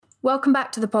Welcome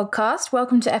back to the podcast.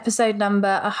 Welcome to episode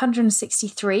number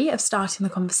 163 of Starting the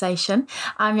Conversation.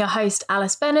 I'm your host,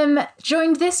 Alice Benham,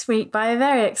 joined this week by a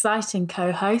very exciting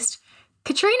co-host,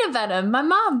 Katrina Benham, my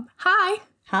mum. Hi.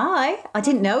 Hi. I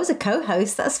didn't know I was a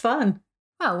co-host. That's fun.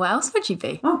 Well, what else would you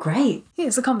be? Oh, great. Yeah,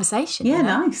 it's a conversation. Yeah, you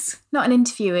know? nice. Not an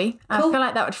interviewee. Cool. I feel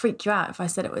like that would freak you out if I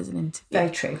said it was an interview. Very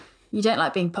true. You don't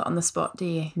like being put on the spot, do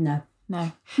you? No.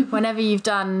 No. Whenever you've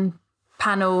done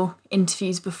panel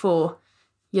interviews before,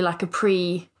 you're like a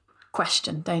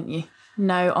pre-question, don't you?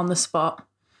 No, on the spot,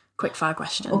 quick fire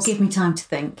questions. Or give me time to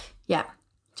think. Yeah,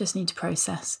 just need to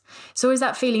process. It's always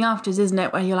that feeling afterwards, isn't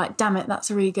it, where you're like, damn it,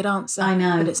 that's a really good answer. I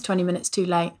know. But it's 20 minutes too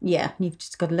late. Yeah, you've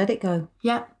just got to let it go.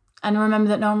 Yeah, and remember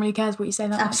that no one really cares what you say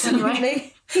that much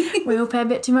anyway. Absolutely. We all pay a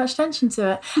bit too much attention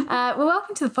to it. Well,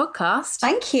 welcome to the podcast.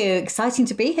 Thank you. Exciting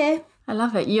to be here. I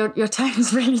love it. Your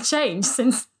tone's really changed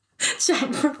since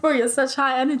chatting before. You're such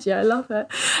high energy. I love it.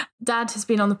 Dad has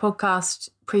been on the podcast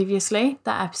previously.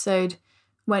 That episode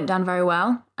went down very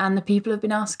well, and the people have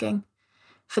been asking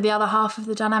for the other half of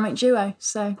the dynamic duo.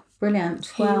 So brilliant.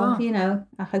 Here you are. You know,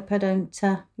 I hope I don't.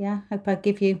 Hope I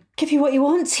give you what you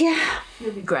want. Yeah,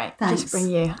 it'll be great. Thanks. Just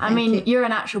bring you. I Thank mean, you. you're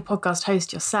an actual podcast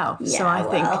host yourself, so I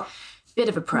think bit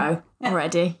of a pro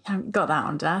already. Haven't got that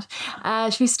on, Dad.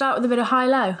 Should we start with a bit of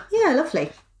high-low? Yeah,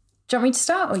 lovely. Do you want me to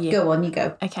start or you? Go on, you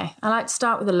go. Okay, I like to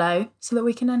start with a low so that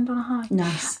we can end on a high.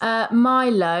 Nice. My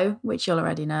low, which you'll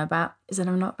already know about, is that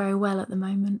I'm not very well at the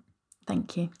moment.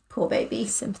 Thank you. Poor baby.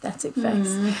 Sympathetic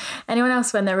face. Anyone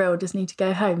else when they're ill just need to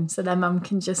go home so their mum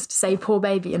can just say poor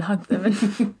baby and hug them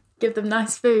and give them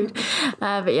nice food.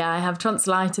 But yeah, I have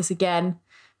tonsillitis again.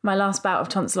 My last bout of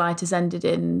tonsillitis ended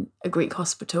in a Greek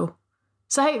hospital.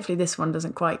 So hopefully this one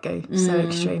doesn't quite go so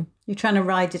extreme. You're trying to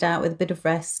ride it out with a bit of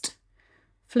rest.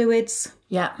 Fluids.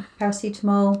 Yeah.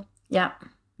 Paracetamol. Yeah.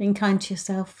 Being kind to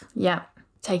yourself. Yeah.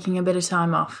 Taking a bit of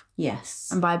time off. Yes.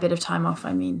 And by a bit of time off,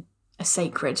 I mean a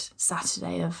sacred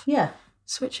Saturday of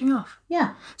switching off.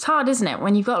 Yeah. It's hard, isn't it,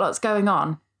 when you've got lots going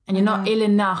on and you're not ill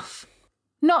enough.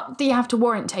 Not that you have to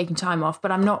warrant taking time off, but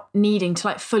I'm not needing to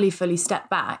like fully step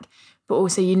back. But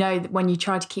also, you know that when you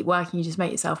try to keep working, you just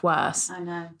make yourself worse. I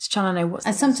know. Just trying to know what's...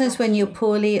 And sometimes when you're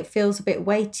poorly, it feels a bit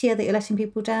weightier that you're letting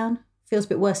people down. It feels a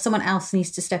bit worse. Someone else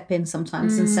needs to step in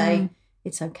sometimes and say,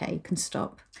 it's okay, you can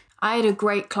stop. I had a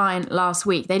great client last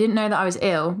week. They didn't know that I was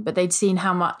ill, but they'd seen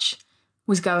how much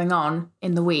was going on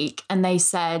in the week. And they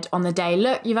said on the day,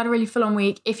 look, you've had a really full-on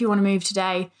week. If you want to move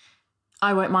today,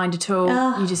 I won't mind at all.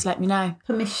 You just let me know.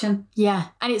 Permission. Yeah.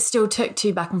 And it still took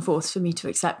 2 back and forths for me to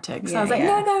accept it. Because I was like,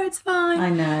 no, it's fine. I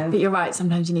know. But you're right.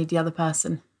 Sometimes you need the other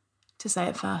person to say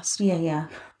it first. Yeah.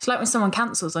 It's like when someone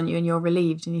cancels on you and you're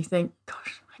relieved and you think,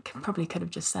 gosh, I probably could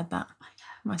have just said that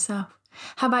myself.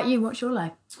 How about you? What's your low?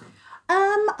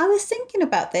 I was thinking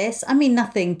about this. I mean,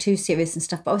 nothing too serious and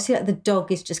stuff, but obviously like the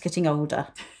dog is just getting older.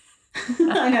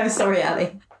 I know. Sorry,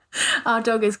 Ali. Our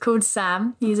dog is called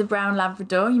Sam. He's a brown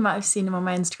Labrador. You might have seen him on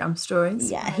my Instagram stories.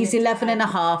 Yeah, he's 11 and a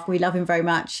half. We love him very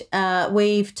much.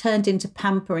 We've turned into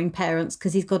pampering parents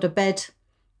because he's got a bed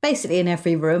basically in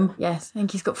every room. Yes, I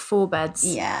think he's got 4 beds.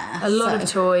 Yeah. A lot of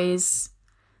toys.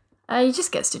 He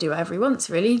just gets to do whatever he wants,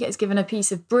 really. He gets given a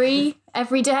piece of brie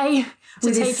every day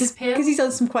to take his pill. Because he's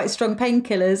on some quite strong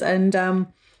painkillers, and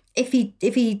if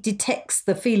he detects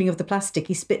the feeling of the plastic,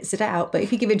 he spits it out. But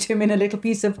if you give it to him in a little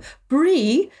piece of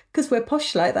brie, because we're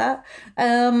posh like that,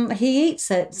 he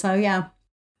eats it. So, yeah.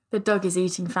 The dog is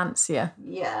eating fancier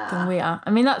than we are. I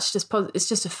mean, that's just it's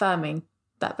just affirming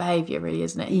that behaviour, really,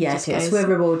 isn't it? Yeah, it is. We're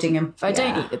rewarding him. If I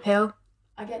don't eat the pill,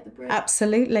 I get the brie.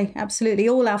 Absolutely.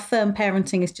 All our firm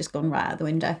parenting has just gone right out the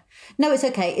window. No, it's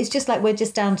okay. It's just like we're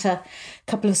just down to a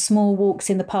couple of small walks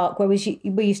in the park where we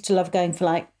used to love going for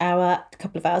like a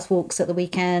couple of hours walks at the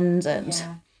weekend, and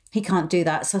he can't do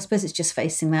that. So I suppose it's just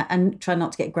facing that and try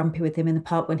not to get grumpy with him in the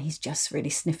park when he's just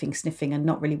really sniffing and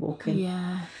not really walking.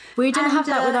 Yeah. We didn't have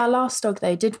that with our last dog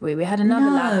though, did we? We had another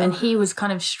lab and he was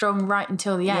kind of strong right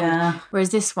until the end.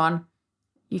 Whereas this one,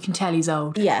 you can tell he's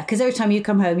old. Yeah, because every time you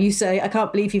come home, you say, I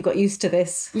can't believe you've got used to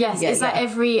this. Yes, it's like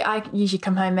I usually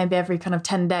come home maybe every kind of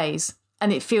 10 days.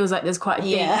 And it feels like there's quite a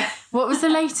big... Yeah. What was the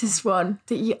latest one?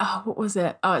 What was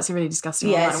it? Oh, it's a really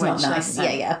disgusting one. Yeah, it's not nice.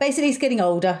 Yeah. Basically, he's getting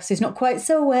older, so he's not quite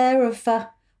so aware of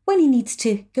when he needs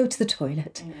to go to the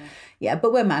toilet. Yeah,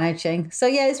 but we're managing. So,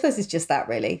 yeah, I suppose it's just that,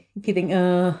 really. If you think,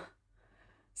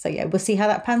 So, yeah, we'll see how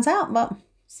that pans out, but...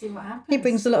 See what happens. He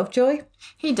brings a lot of joy.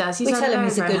 He does. We tell him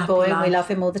he's a good boy and we love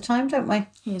him all the time, don't we?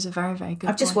 He is a very, very good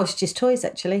boy. I've just washed his toys,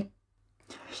 actually.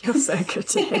 You're so good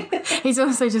to him. He's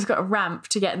also just got a ramp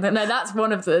to get in the... No, that's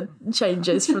one of the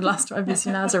changes from last time we've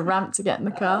seen. Now has a ramp to get in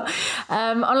the car.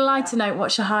 On a lighter note,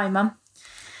 what's your high, Mum?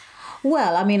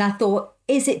 Well, I mean, I thought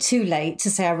is it too late to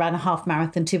say I ran a half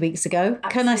marathon 2 weeks ago?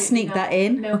 Can I sneak that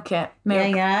in? Milk it.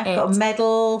 Milk Yeah. it. Got a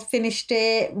medal, finished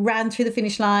it, ran through the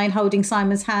finish line, holding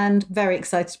Simon's hand. Very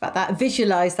excited about that.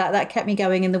 Visualised that. That kept me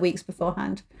going in the weeks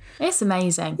beforehand. It's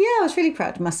amazing. Yeah, I was really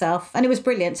proud of myself. And it was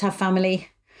brilliant to have family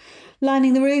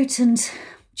lining the route and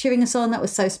cheering us on. That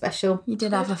was so special. You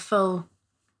did have a full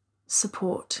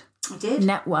support I did.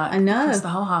 network. I know. Across the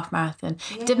whole half marathon.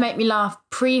 It did make me laugh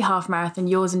pre-half marathon,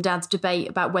 yours and Dad's debate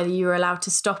about whether you were allowed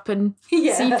to stop and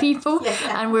see people.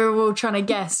 Yeah. And we were all trying to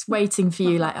guess, waiting for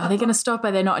you, like, are they going to stop?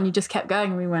 Are they not? And you just kept going.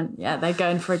 And we went, yeah, they're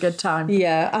going for a good time.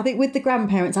 Yeah, I think with the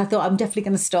grandparents, I thought I'm definitely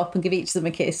going to stop and give each of them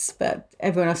a kiss, but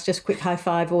everyone else just quick high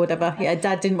five or whatever. Yeah,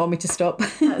 Dad didn't want me to stop.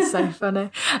 That's so funny.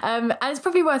 And it's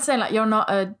probably worth saying, like, you're not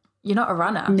a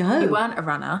runner. No. You weren't a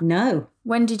runner. No.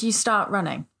 When did you start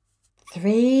running?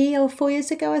 3 or 4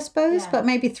 years ago, I suppose, Yeah. but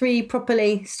maybe 3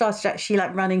 properly. Started actually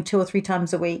like running 2 or 3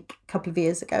 times a week a couple of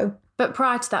years ago. But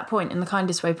prior to that point, in the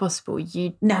kindest way possible,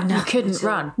 you No, couldn't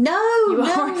run. No, You were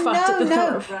no, horrified at the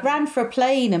thought no. of running. Ran for a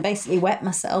plane and basically wet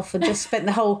myself and just spent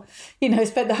the whole.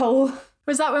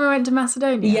 Was that when we went to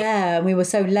Macedonia? Yeah, and we were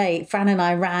so late. Fran and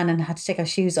I ran and had to take our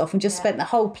shoes off and just spent the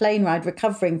whole plane ride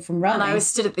recovering from running. And I was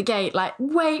stood at the gate like,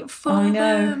 wait for I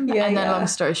know. them. Yeah, and then yeah. long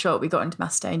story short, we got into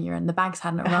Macedonia and the bags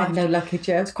hadn't I had arrived. no luggage.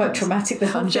 Yeah, it was quite traumatic. The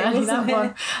whole Fun thing, journey, wasn't that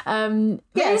it? one.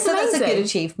 Yeah, it's so that's a amazing. good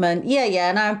achievement. Yeah,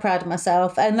 and I'm proud of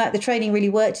myself. And like the training really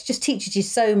worked. It just teaches you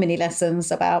so many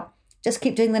lessons about just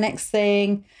keep doing the next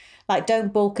thing. Like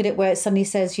don't balk at it where it suddenly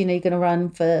says, you're going to run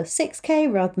for 6K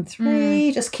rather than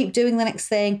 3. Just keep doing the next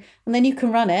thing. And then you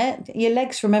can run it. Your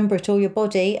legs remember it all, your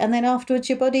body. And then afterwards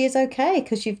your body is okay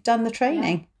because you've done the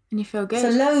training. And you feel good. So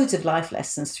loads of life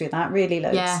lessons through that, really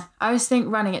loads. Yeah, I always think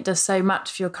running, it does so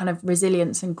much for your kind of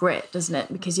resilience and grit, doesn't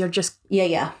it? Because you're just,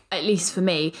 Yeah. at least for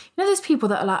me, there's people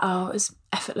that are like, oh, it was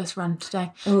effortless run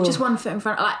today. Just one foot in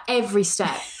front, like every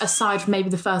step, aside from maybe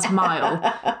the first mile.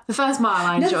 The first mile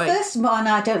I No, enjoy. the first one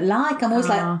I don't like. I'm always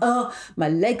like, oh, my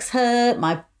legs hurt,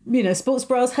 my sports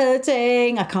bra's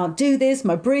hurting, I can't do this,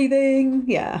 my breathing.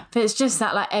 Yeah. But it's just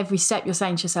that, like, every step you're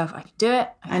saying to yourself, I can do it.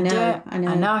 I can do know, it. I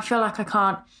know. I know I feel like I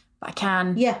can't, but I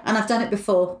can. Yeah, and I've done it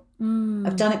before.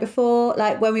 I've done it before.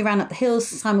 Like when we ran up the hills,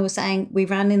 Simon was saying, we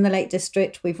ran in the Lake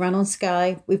District, we've run on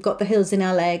Skye, we've got the hills in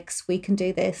our legs, we can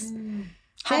do this.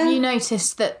 Have you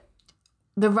noticed that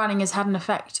the running has had an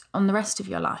effect on the rest of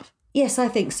your life? Yes, I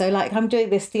think so. Like I'm doing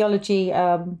this theology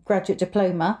graduate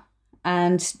diploma,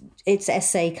 and it's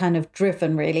essay kind of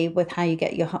driven really with how you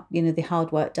get your, the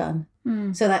hard work done.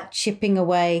 So that chipping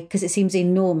away, because it seems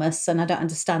enormous and I don't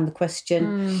understand the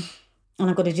question and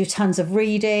I've got to do tons of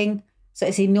reading. So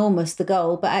it's enormous, the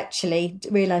goal, but actually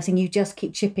realising you just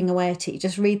keep chipping away at it. You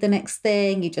just read the next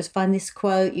thing, you just find this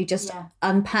quote, you just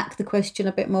unpack the question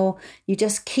a bit more. You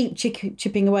just keep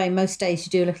chipping away. Most days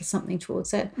you do a little something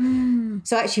towards it.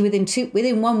 So actually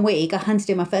within 1 week, I handed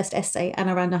in my first essay and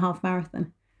I ran a half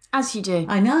marathon. As you do.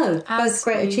 I know, As both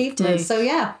great you achievements. do. So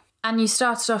yeah. And you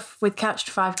started off with Couch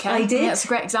to 5K. I did. That's a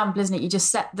great example, isn't it? You just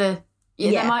set the...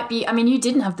 Yeah. There might be... I mean, you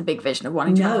didn't have the big vision of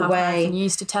wanting to run a half marathon. You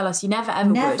used to tell us you never ever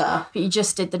would. Never. But you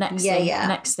just did the next thing, the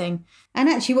next thing. And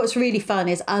actually what's really fun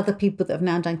is other people that have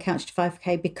now done Couch to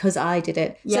 5K because I did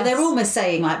it. So Yes. they're almost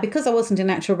saying, like, because I wasn't a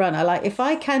natural runner, like, if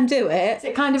I can do it... Is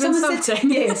it kind of someone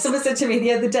insulting? Someone said to me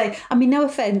the other day, I mean, no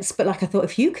offence, but, like, I thought,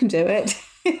 if you can do it...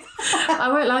 I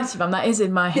won't lie to you, Mum, that is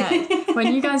in my head.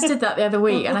 When you guys did that the other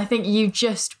week, and I think you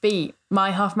just beat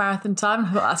my half marathon time,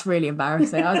 I thought that's really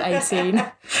embarrassing. I was 18.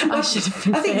 I should have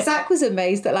been I think fit. Zach was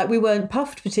amazed that, like, we weren't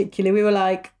puffed particularly. We were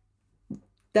like,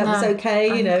 that was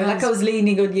okay, like I was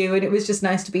leaning on you and it was just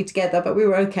nice to be together, but we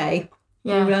were okay.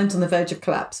 Yeah. We weren't on the verge of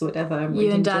collapse or whatever. And You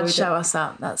and Dad show us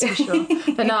up, that's for sure.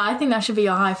 But no, I think that should be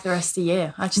your high for the rest of the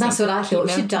year. That's what I thought.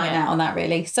 Should dine out on that,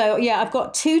 really. So, yeah, I've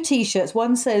got 2 T-shirts.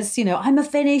 One says, I'm a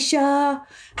finisher.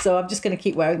 So I'm just going to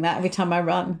keep wearing that every time I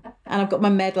run. And I've got my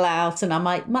medal out and I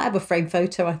might have a frame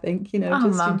photo, I think, just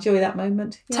to enjoy that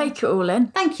moment. Yeah. Take it all in.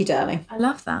 Thank you, darling. I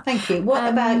love that. Thank you.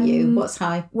 What about you? What's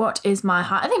high? What is my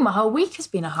high? I think my whole week has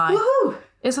been a high. Woohoo!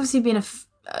 It's obviously been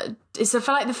I felt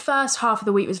like the first half of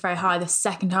the week was very high. The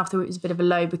second half of the week was a bit of a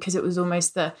low because it was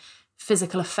almost the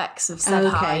physical effects of said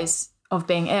highs of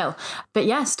being ill. But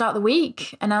yeah, start the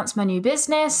week, announced my new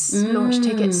business, launched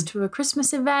tickets to a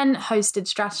Christmas event, hosted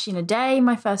Strategy in a Day,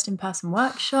 my first in-person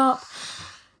workshop.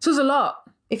 So it was a lot.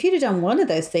 If you'd have done one of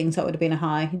those things, that would have been a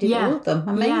high. You did all of them.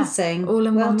 Amazing. Yeah, all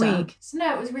in one done. week. So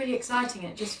no, it was really exciting.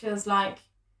 It just feels like,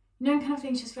 kind of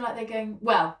things just feel like they're going,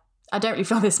 well, I don't really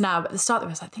feel this now, but at the start of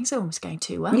it, I was like, things are almost going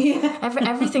too well. Yeah.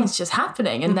 Everything's just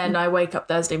happening. And then I wake up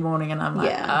Thursday morning and I'm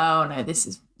like, oh no,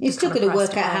 this You're still kind of going to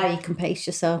work pressed out how away. you can pace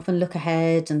yourself and look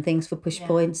ahead and things for push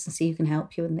points and see who can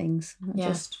help you and things.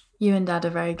 You and Dad are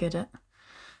very good at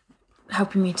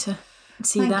helping me to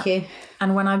see Thank that. you.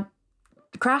 And when I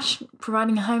crash,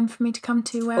 providing a home for me to come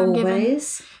to where I'm given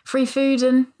Always. free food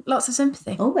and lots of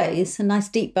sympathy. Always. A nice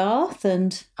deep bath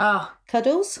and Oh,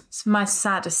 cuddles. it's my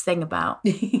saddest thing about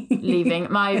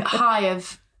leaving. My high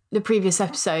of the previous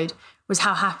episode was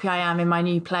how happy I am in my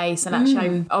new place. And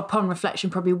actually, upon reflection,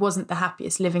 probably wasn't the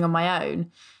happiest living on my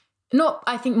own. Not,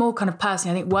 I think, more kind of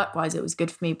personally. I think work-wise it was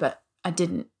good for me, but I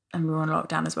didn't. And we were on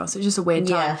lockdown as well. So it's just a weird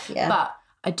time. Yeah. But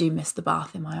I do miss the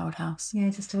bath in my old house. Yeah,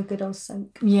 just have a good old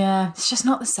soak. Yeah, it's just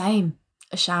not the same.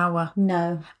 A shower.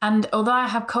 No. And although I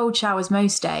have cold showers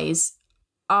most days,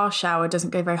 our shower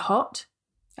doesn't go very hot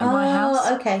at my house.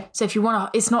 Oh, okay. So if you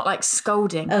want to, it's not like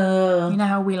scalding. Oh. You know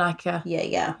how we like a, Yeah.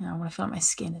 you know, when I feel like my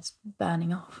skin is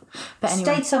burning off. But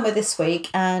anyway. Stayed somewhere this week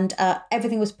and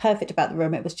everything was perfect about the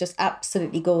room. It was just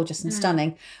absolutely gorgeous and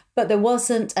stunning. But there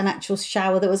wasn't an actual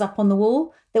shower that was up on the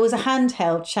wall. There was a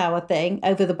handheld shower thing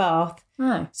over the bath.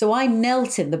 Oh. So I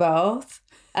knelt in the bath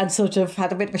and sort of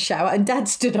had a bit of a shower, and Dad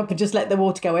stood up and just let the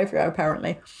water go everywhere,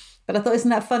 apparently. But I thought, isn't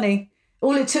that funny?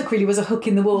 All it took really was a hook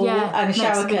in the wall Yeah, and a makes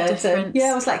shower a big curtain. difference.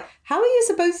 Yeah, I was like, how are you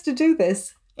supposed to do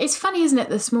this? It's funny, isn't it?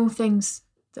 The small things.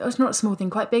 It's not a small thing,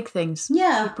 quite big things.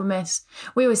 Yeah. People miss.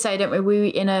 We always say, don't we? We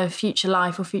in a future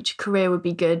life or future career would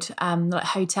be good, like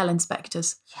hotel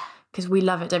inspectors. Yeah. Because we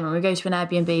love it, don't we? We go to an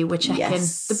Airbnb, we're checking.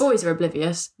 Yes. The boys are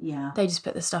oblivious. Yeah. They just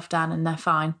put the stuff down and they're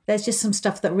fine. There's just some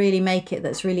stuff that really make it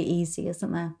that's really easy,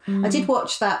 isn't there? I did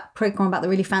watch that programme about the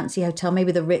really fancy hotel,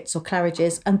 maybe the Ritz or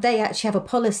Claridge's, and they actually have a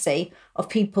policy of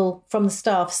people from the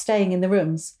staff staying in the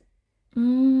rooms,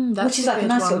 That's which is like a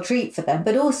nice little treat for them.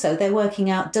 But also they're working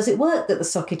out, does it work that the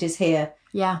socket is here?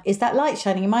 Yeah. Is that light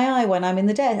shining in my eye when I'm in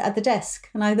the at the desk?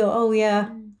 And I thought, oh, yeah.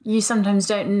 You sometimes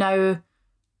don't know,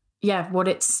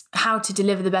 how to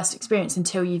deliver the best experience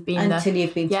until you've been there. Until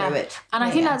you've been through it. And I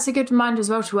think that's a good reminder as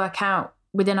well to work out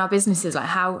within our businesses, like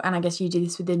how, and I guess you do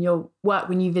this within your work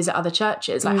when you visit other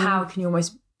churches, like how can you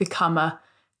almost become a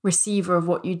receiver of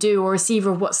what you do or receiver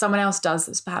of what someone else does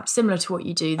that's perhaps similar to what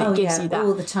you do that gives you that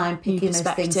all the time picking those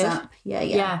things perspective. up.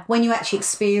 Yeah. When you actually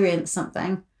experience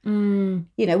something. You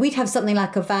know, we'd have something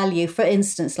like a value, for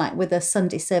instance, like with a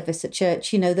Sunday service at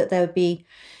church, you know, that there would be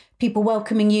people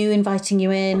welcoming you, inviting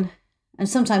you in. And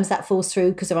sometimes that falls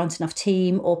through because there aren't enough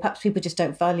team, or perhaps people just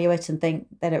don't value it and think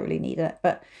they don't really need it.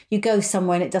 But you go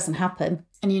somewhere and it doesn't happen.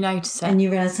 And you notice it. And you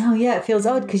realise, oh, yeah, it feels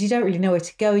odd because you don't really know where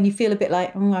to go and you feel a bit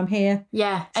like, oh, I'm here.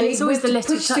 Yeah. So And it's always the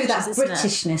little push through that touches, isn't it?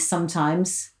 Britishness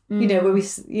sometimes, you know, where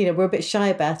we're a bit shy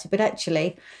about it. But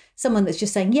actually, someone that's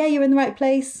just saying, yeah, you're in the right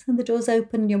place and the door's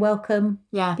open and you're welcome.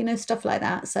 Yeah. You know, stuff like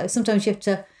that. So sometimes you have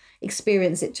to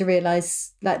experience it to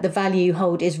realise like the value you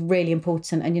hold is really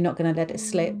important and you're not going to let it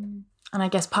slip. And I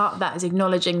guess part of that is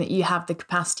acknowledging that you have the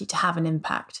capacity to have an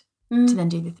impact, to then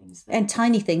do the things. And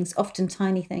tiny things, often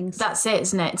tiny things. That's it,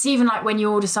 isn't it? It's even like when you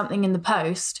order something in the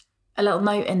post, a little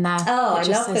note in there. Oh, I that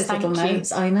just love says, those little "Thank you."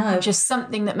 notes. I know. Just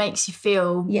something that makes you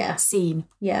feel seen.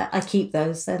 Yeah, I keep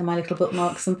those. They're my little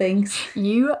bookmarks and things.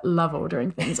 You love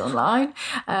ordering things online.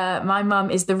 My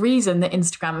mum is the reason that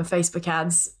Instagram and Facebook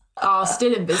ads are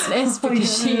still in business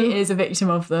because she is a victim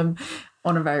of them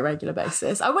on a very regular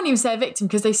basis. I wouldn't even say a victim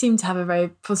because they seem to have a very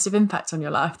positive impact on your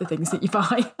life, the things that you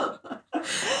buy.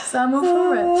 So I'm all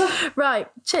for it. Right,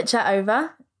 chit chat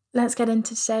over. Let's get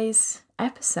into today's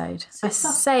episode. I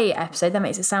say episode, that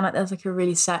makes it sound like there's like a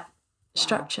really set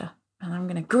structure. And I'm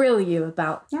going to grill you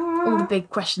about all the big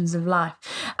questions of life.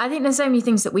 I think there's so many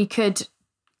things that we could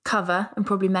cover and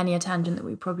probably many a tangent that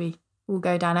we probably will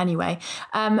go down anyway.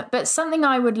 But something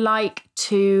I would like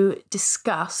to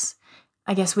discuss,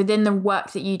 I guess, within the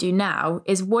work that you do now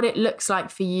is what it looks like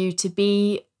for you to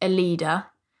be a leader,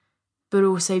 but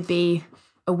also be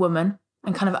a woman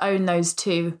and kind of own those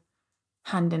two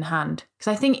hand in hand.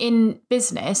 Because I think in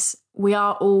business, we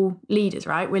are all leaders,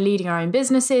 right? We're leading our own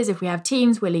businesses. If we have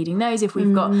teams, we're leading those. If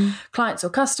we've got clients or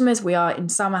customers, we are in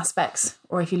some aspects,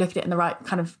 or if you look at it in the right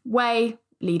kind of way,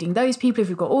 leading those people. If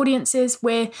we've got audiences,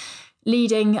 we're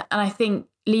leading. And I think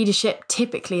leadership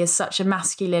typically is such a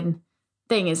masculine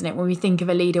thing, isn't it? When we think of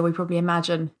a leader, we probably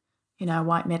imagine, you know, a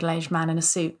white middle-aged man in a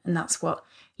suit, and that's what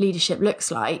leadership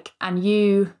looks like. And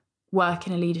you work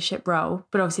in a leadership role,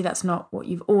 but obviously that's not what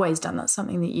you've always done. That's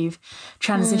something that you've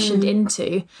transitioned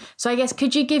into. So I guess,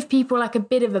 could you give people like a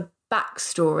bit of a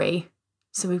backstory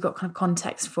so we've got kind of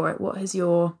context for it? What has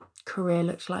your career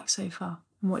looked like so far,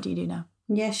 and what do you do now?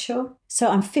 Yeah, sure. So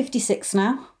I'm 56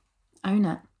 now. Own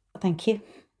it. Thank you.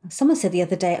 Someone said the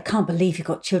other day, I can't believe you've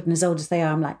got children as old as they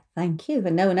are. I'm like, thank you.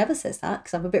 And no one ever says that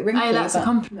because I'm a bit wrinkly. Oh, that's a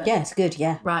compliment. Yeah, it's good,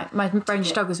 yeah. Right. My brain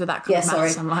struggles with that kind of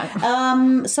maths. I'm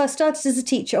like... So I started as a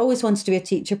teacher, always wanted to be a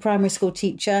teacher, primary school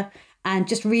teacher, and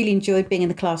just really enjoyed being in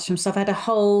the classroom. So I've had a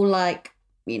whole, like,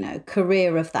 you know,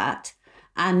 career of that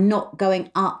and not going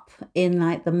up in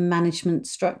like the management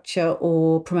structure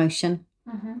or promotion.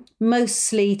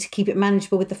 Mostly to keep it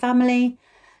manageable with the family,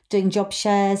 doing job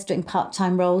shares, doing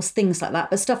part-time roles, things like that,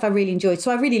 but stuff I really enjoyed.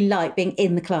 So I really like being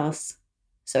in the class.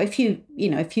 So if you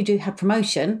do have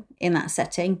promotion in that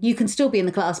setting, you can still be in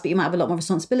the class, but you might have a lot more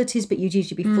responsibilities, but you'd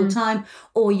usually be full-time,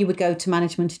 or you would go to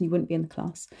management and you wouldn't be in the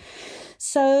class.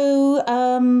 So,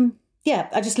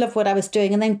 I just loved what I was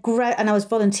doing. And then and I was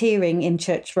volunteering in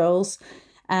church roles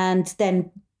and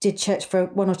then did church for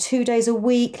 1 or 2 days a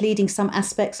week, leading some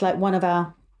aspects like one of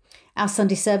our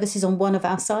Sunday services on one of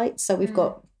our sites. So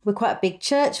we're quite a big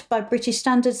church by British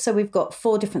standards. So we've got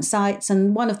 4 different sites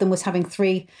and one of them was having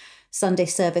 3 Sunday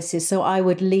services. So I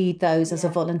would lead those as a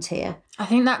volunteer. I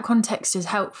think that context is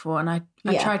helpful. And I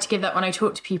try to give that when I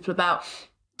talk to people about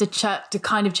the church, the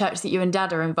kind of church that you and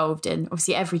Dad are involved in.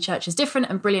 Obviously, every church is different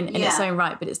and brilliant in its own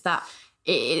right, but it's that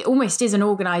it almost is an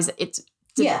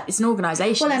it's an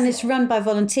organisation. Well, and it's run by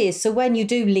volunteers. So when you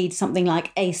do lead something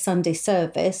like a Sunday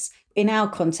service, in our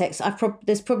context,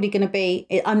 there's probably going to be,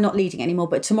 I'm not leading anymore,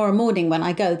 but tomorrow morning when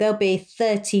I go, there'll be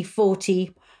 30,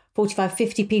 40, 45,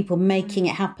 50 people making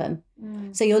it happen.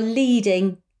 So you're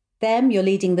leading them, you're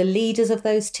leading the leaders of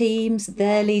those teams,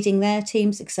 they're leading their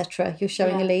teams, etc. You're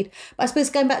showing a lead. But I suppose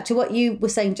going back to what you were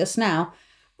saying just now,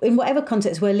 in whatever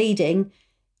context we're leading,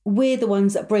 we're the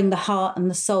ones that bring the heart and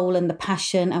the soul and the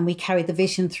passion, and we carry the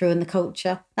vision through and the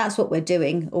culture. That's what we're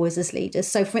doing always as leaders.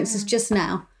 So for instance, just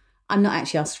now, I'm not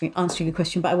actually answering your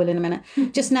question, but I will in a minute.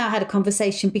 Just now I had a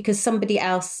conversation because somebody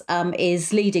else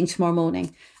is leading tomorrow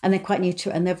morning and they're quite new to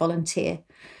it and they're volunteer.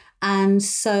 And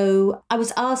so I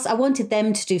was asked, I wanted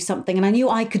them to do something and I knew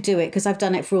I could do it because I've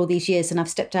done it for all these years and I've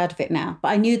stepped out of it now. But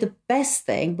I knew the best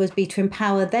thing would be to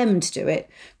empower them to do it.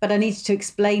 But I needed to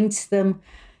explain to them,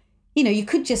 you know, you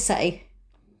could just say,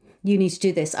 you need to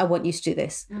do this. I want you to do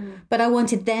this. But I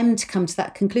wanted them to come to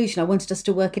that conclusion. I wanted us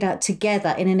to work it out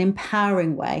together in an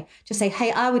empowering way. Just say,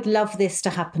 hey, I would love this to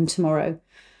happen tomorrow.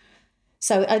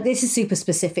 So this is super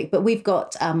specific, but we've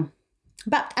got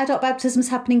adult baptisms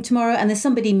happening tomorrow. And there's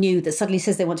somebody new that suddenly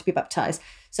says they want to be baptized.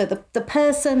 So the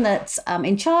person that's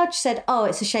in charge said, oh,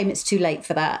 it's a shame it's too late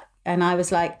for that. And I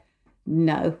was like,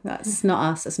 no, that's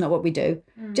not us. That's not what we do.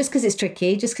 Just because it's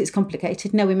tricky, just because it's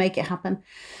complicated. No, we make it happen.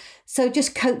 So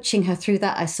just coaching her through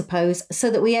that, I suppose, so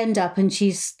that we end up and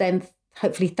she's then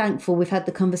hopefully thankful we've had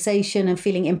the conversation and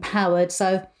feeling empowered.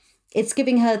 So it's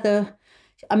giving her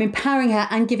I'm empowering her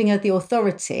and giving her the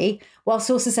authority whilst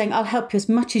also saying, I'll help you as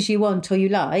much as you want or you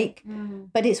like,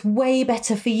 but it's way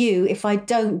better for you if I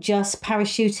don't just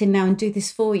parachute in now and do this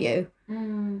for you,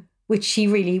 which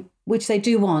they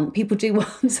do want. People do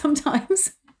want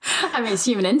sometimes. I mean, it's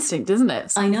human instinct, isn't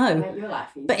it? I know.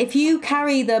 But if you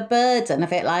carry the burden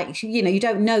of it, like, you know, you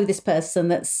don't know this person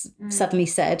that's suddenly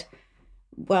said,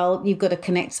 well, you've got to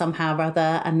connect somehow or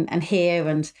other and hear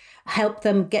and help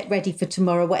them get ready for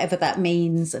tomorrow, whatever that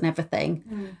means and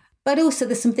everything. But also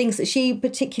there's some things that she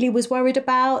particularly was worried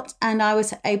about. And I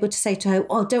was able to say to her,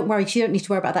 oh, don't worry, you don't need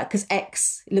to worry about that because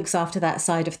X looks after that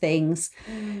side of things.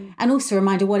 And also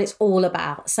remind her what it's all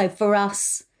about. So for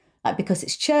us, like, because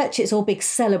it's church, it's all big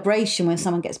celebration when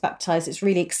someone gets baptised. It's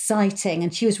really exciting.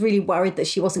 And she was really worried that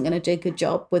she wasn't going to do a good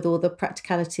job with all the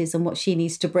practicalities and what she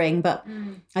needs to bring. But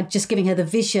I'm just giving her the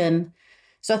vision.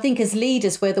 So I think as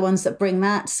leaders, we're the ones that bring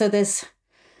that. So there's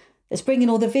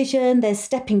bringing all the vision. There's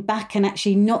stepping back and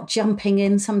actually not jumping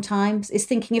in sometimes. It's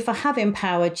thinking, if I have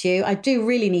empowered you, I do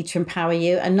really need to empower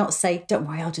you and not say, don't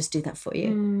worry, I'll just do that for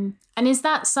you. And is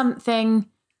that something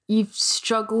you've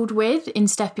struggled with in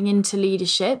stepping into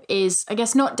leadership? Is, I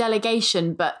guess, not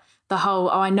delegation, but the whole,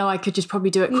 I know I could just probably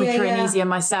do it quicker and easier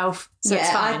myself, so it's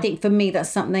fine. I think for me that's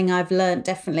something I've learned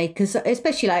definitely, because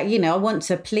especially, like, you know, I want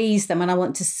to please them and I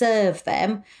want to serve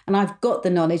them and I've got the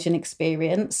knowledge and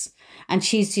experience, and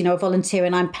she's, you know, a volunteer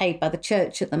and I'm paid by the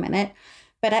church at the minute,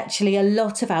 but actually a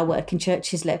lot of our work in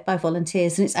church is led by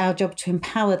volunteers and it's our job to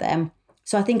empower them.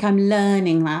 So I think I'm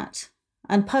learning that.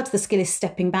 And part of the skill is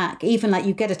stepping back. Even like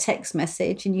you get a text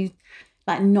message and you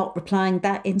like not replying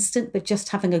that instant, but just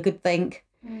having a good think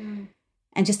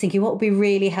and just thinking, what would be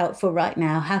really helpful right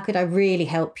now? How could I really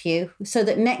help you? So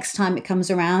that next time it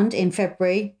comes around in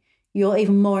February, you're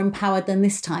even more empowered than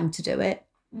this time to do it,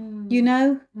 you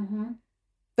know?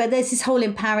 But there's this whole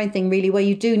empowering thing really where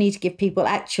you do need to give people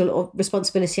actual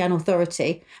responsibility and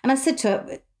authority. And I said to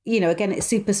her, you know, again, it's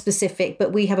super specific,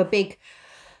 but we have a big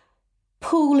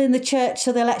pool in the church,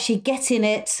 so they'll actually get in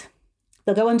it.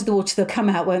 They'll go under the water, they'll come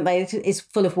out, won't they? It's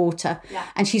full of water. Yeah.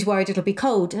 And she's worried it'll be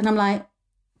cold. And I'm like,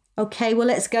 okay, well,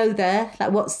 let's go there.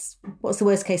 Like, what's the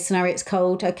worst case scenario? It's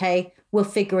cold. Okay, we'll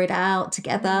figure it out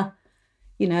together.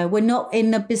 You know, we're not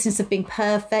in the business of being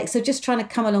perfect. So just trying to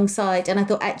come alongside. And I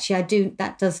thought, actually,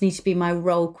 that does need to be my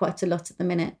role quite a lot at the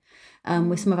minute.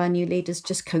 With some of our new leaders,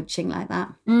 just coaching like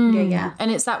that. Yeah.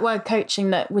 And it's that word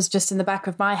coaching that was just in the back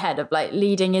of my head of like,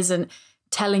 leading isn't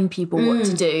telling people what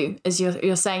to do, as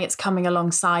you're saying, it's coming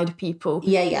alongside people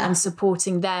and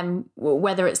supporting them,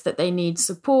 whether it's that they need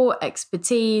support,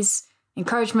 expertise,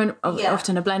 encouragement,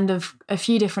 often a blend of a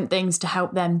few different things to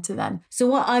help them to then. So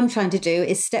what I'm trying to do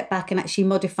is step back and actually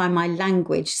modify my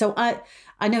language. So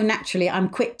I know naturally I'm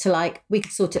quick to like, we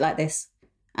could sort it like this.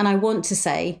 And I want to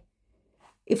say,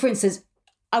 if, for instance,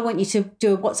 I want you to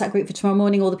do a WhatsApp group for tomorrow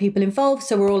morning, all the people involved,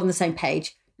 so we're all on the same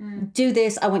page. Do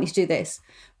this, I want you to do this.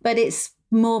 But it's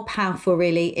more powerful,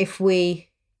 really, if I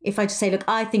just say, look,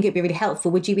 I think it'd be really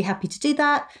helpful. Would you be happy to do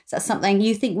that? Is that something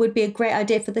you think would be a great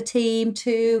idea for the team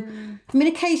too? I mean,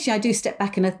 occasionally I do step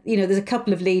back and, there's a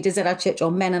couple of leaders at our church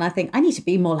or men, and I think I need to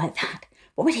be more like that.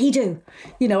 What would he do?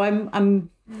 I'm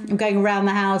going around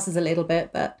the houses a little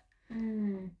bit, but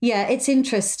yeah, it's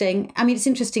interesting. I mean, it's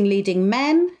interesting leading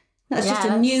men. That's just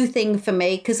a new thing for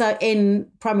me, because in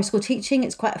primary school teaching,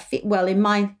 it's quite in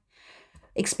my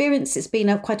experience, it's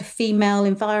been quite a female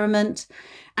environment,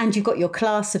 and you've got your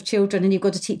class of children and you've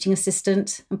got a teaching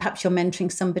assistant and perhaps you're mentoring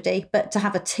somebody, but to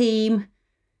have a team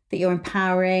that you're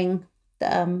empowering,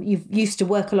 that you've used to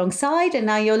work alongside and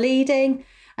now you're leading,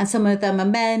 and some of them are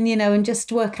men, and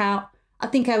just work out. I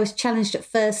think I was challenged at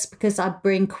first because I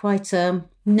bring quite a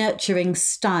nurturing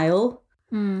style.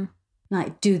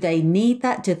 Like, do they need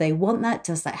that? Do they want that?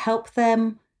 Does that help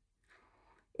them?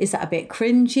 Is that a bit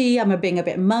cringy? Am I being a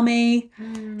bit mummy?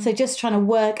 So just trying to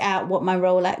work out what my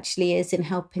role actually is in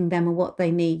helping them and what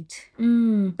they need.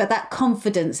 But that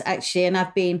confidence actually,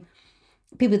 and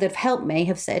people that have helped me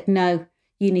have said, no,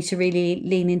 you need to really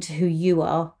lean into who you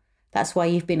are. That's why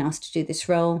you've been asked to do this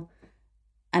role.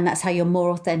 And that's how you're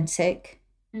more authentic.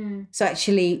 So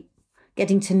actually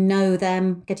getting to know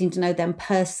them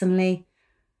personally,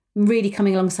 really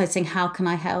coming alongside saying, how can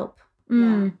I help?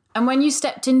 And when you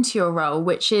stepped into your role,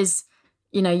 which is,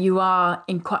 you are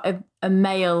in quite a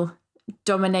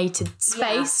male-dominated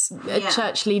space,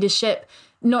 church leadership,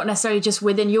 not necessarily just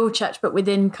within your church, but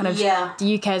within kind of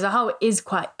the UK as a whole, it is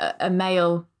quite a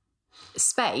male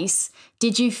space.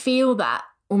 Did you feel that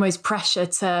almost pressure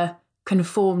to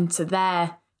conform to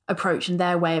their approach and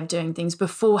their way of doing things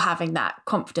before having that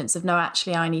confidence of, no,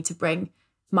 actually, I need to bring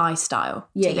my style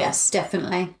to this? Yes,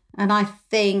 definitely. And I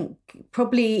think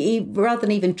probably rather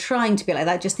than even trying to be like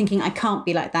that, just thinking I can't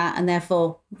be like that and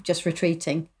therefore just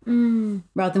retreating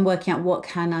rather than working out what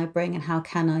can I bring and how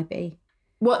can I be.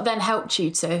 What then helped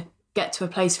you to get to a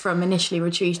place from initially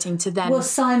retreating to then? Well,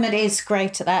 Simon is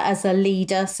great at that as a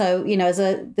leader. So, as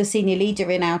the senior leader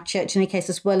in our church, in any case,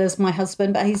 as well as my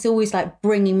husband, but he's always like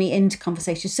bringing me into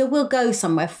conversation. So we'll go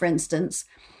somewhere, for instance,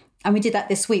 and we did that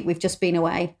this week. We've just been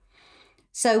away.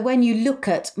 So when you look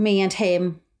at me and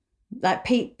him, like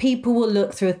people will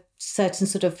look through a certain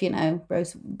sort of,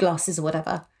 rose glasses or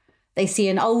whatever. They see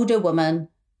an older woman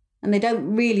and they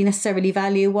don't really necessarily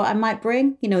value what I might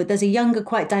bring. There's a younger,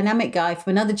 quite dynamic guy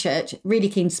from another church, really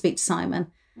keen to speak to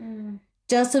Simon.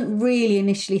 Doesn't really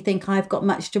initially think I've got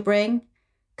much to bring.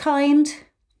 Kind.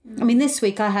 I mean, this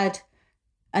week I had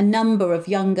a number of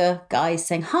younger guys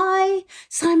saying, hi,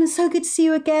 Simon, so good to see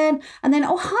you again. And then,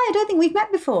 oh, hi, I don't think we've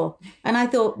met before. And I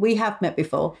thought, we have met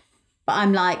before. But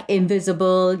I'm like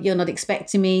invisible. You're not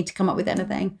expecting me to come up with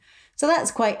anything. So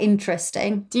that's quite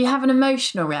interesting. Do you have an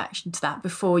emotional reaction to that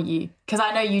before you? Because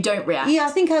I know you don't react. Yeah, I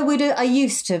think I would. I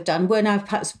used to have done. When I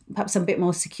perhaps I'm a bit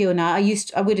more secure now.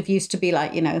 I would have used to be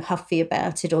like, huffy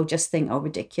about it or just think, oh,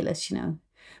 ridiculous,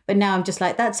 But now I'm just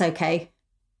like, that's okay.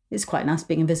 It's quite nice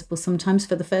being invisible sometimes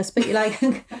for the first bit. You're like,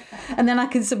 and then I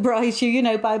can surprise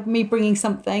you, by me bringing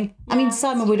something. Yeah, I mean,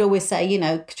 Simon would always say,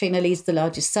 Katrina leads the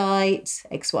largest site,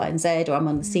 X, Y, and Z, or I'm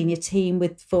on the senior team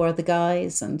with 4 other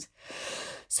guys. And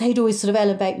so he'd always sort of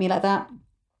elevate me like that.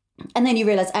 And then you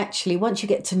realise, actually, once you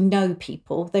get to know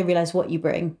people, they realise what you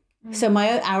bring. So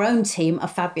our own team are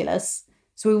fabulous.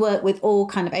 So we work with all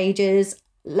kind of ages,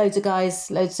 loads of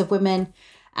guys, loads of women,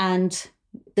 and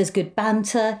there's good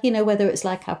banter, whether it's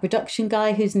like our production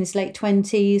guy who's in his late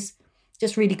 20s,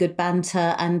 just really good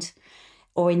banter,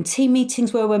 or in team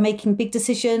meetings where we're making big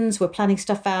decisions, we're planning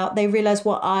stuff out, they realise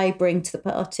what I bring to the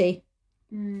party.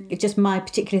 It's just my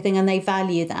particular thing and they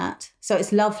value that. So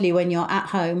it's lovely when you're at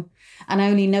home, and I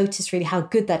only notice really how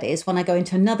good that is when I go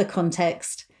into another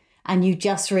context and you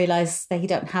just realise they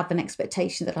don't have an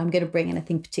expectation that I'm going to bring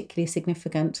anything particularly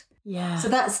significant. Yeah. So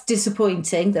that's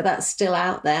disappointing that that's still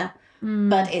out there,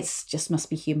 but it's just must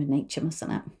be human nature,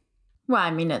 mustn't it? Well,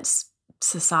 I mean, it's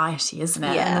society, isn't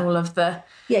it? Yeah. And all of the...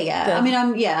 Yeah. I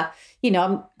mean,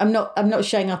 I'm not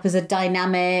showing up as a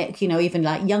dynamic, even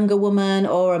like younger woman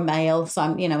or a male. So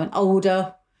I'm, an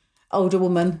older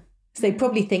woman. So they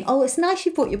probably think, oh, it's nice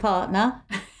you brought your partner.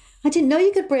 I didn't know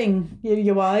you could bring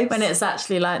your wives. When it's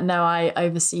actually like, no, I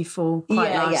oversee quite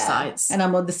large sites. And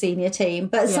I'm on the senior team.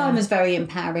 But Simon's very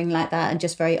empowering like that and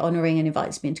just very honouring and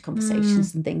invites me into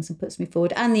conversations and things and puts me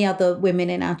forward. And the other women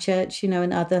in our church,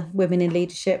 and other women in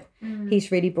leadership.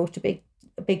 He's really brought a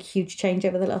big, huge change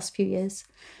over the last few years.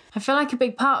 I feel like a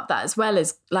big part of that as well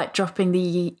is like dropping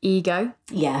the ego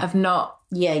of not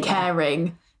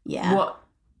caring what...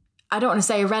 I don't want to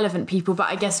say irrelevant people, but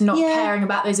I guess not caring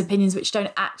about those opinions which don't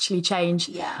actually change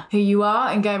who you are,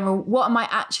 and going, well, what am I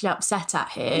actually upset at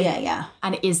here? Yeah.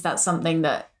 And is that something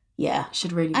that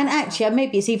should really... And actually,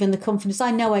 maybe it's even the confidence.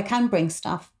 I know I can bring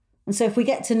stuff. And so if we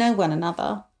get to know one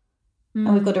another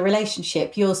and we've got a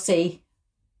relationship, you'll see,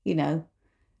 And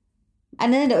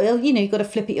then, you've got to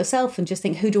flip it yourself and just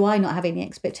think, who do I not have any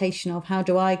expectation of? How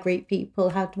do I greet people?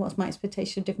 What's my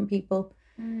expectation of different people?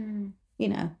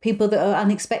 People that are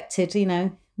unexpected,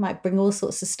 might bring all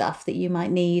sorts of stuff that you might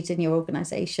need in your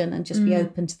organisation, and just be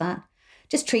open to that.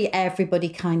 Just treat everybody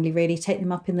kindly, really. Take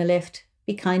them up in the lift.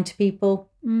 Be kind to people.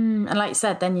 And like you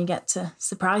said, then you get to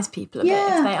surprise people a bit.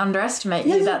 If they underestimate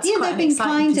you, that's quite they're an being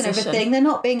exciting kind position. and everything. They're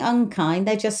not being unkind.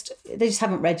 They just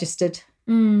haven't registered.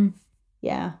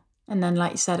 Yeah. And then,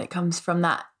 like you said, it comes from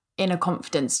that inner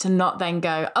confidence to not then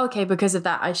go, okay, because of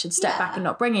that, I should step back and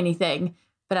not bring anything.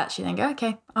 But actually then go,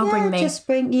 okay, I'll bring me. Just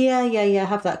bring,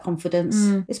 have that confidence.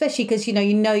 Especially because,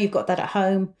 you've got that at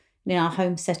home, in our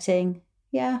home setting.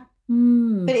 Yeah.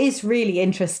 But it is really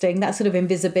interesting, that sort of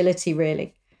invisibility,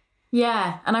 really.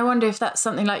 Yeah. And I wonder if that's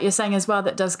something like you're saying as well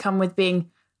that does come with being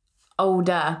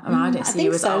older. I mean, I didn't see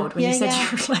you as old when you said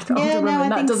you were like an older woman.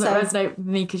 That doesn't resonate with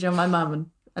me because you're my mum and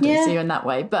I don't see you in that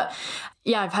way. But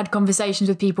yeah, I've had conversations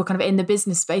with people kind of in the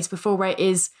business space before where it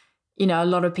is, a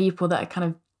lot of people that are kind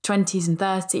of 20s and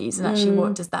 30s, and actually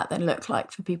what does that then look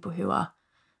like for people who are,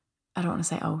 I don't want to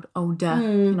say older,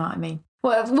 you know what I mean?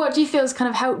 What do you feel has kind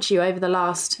of helped you over the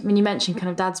last, I mean, you mentioned kind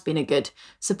of Dad's been a good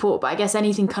support, but I guess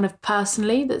anything kind of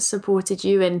personally that supported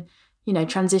you in,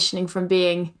 transitioning from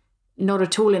being not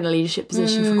at all in a leadership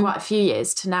position for quite a few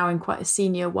years to now in quite a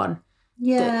senior one?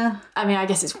 Yeah. I mean, I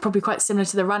guess it's probably quite similar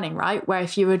to the running, right? Where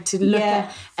if you were to look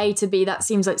at A to B, that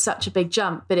seems like such a big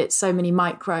jump, but it's so many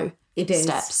micro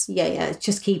steps. Yeah. It's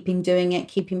just keeping doing it,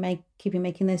 keeping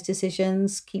making those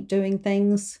decisions, keep doing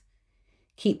things,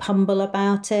 keep humble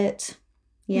about it.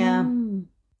 Yeah.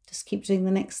 Just keep doing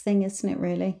the next thing, isn't it,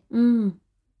 really? Don't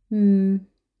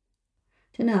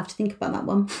know, I have to think about that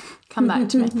one. Come back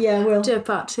to me. Yeah, we'll do a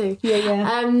part 2.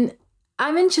 Yeah.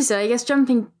 I'm interested, I guess,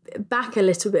 jumping back a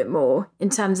little bit more in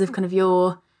terms of kind of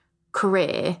your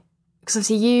career, because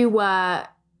obviously you were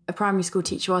a primary school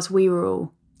teacher whilst we were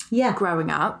all growing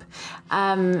up.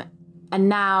 And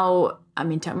now, I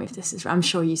mean, tell me if this is, I'm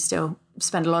sure you still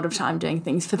spend a lot of time doing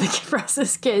things for us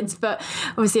as kids, but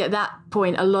obviously at that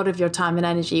point, a lot of your time and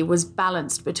energy was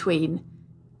balanced between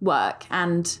work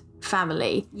and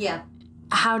family. Yeah.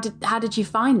 How did you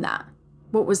find that?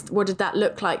 What did that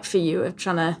look like for you of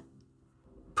trying to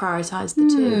prioritise the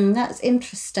two? That's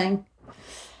interesting.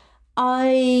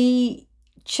 I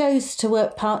chose to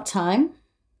work part-time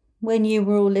when you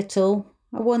were all little.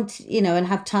 I wanted, and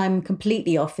have time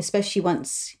completely off, especially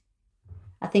once,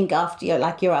 I think after, you're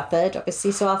our third,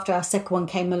 obviously. So after our second one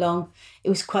came along, it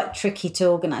was quite tricky to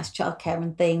organise childcare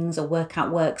and things or work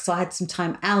out work. So I had some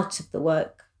time out of the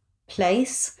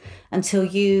workplace until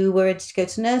you were ready to go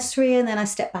to nursery, and then I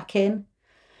stepped back in.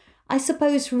 I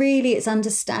suppose really it's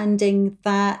understanding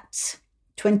that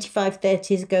 25,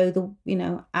 30 years ago,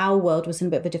 our world was in a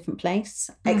bit of a different place.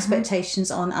 Expectations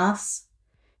on us.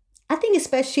 I think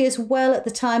especially as well at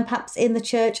the time, perhaps in the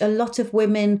church, a lot of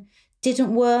women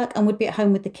didn't work and would be at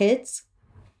home with the kids.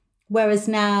 Whereas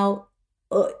now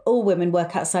all women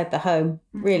work outside the home,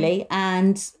 really.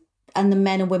 And the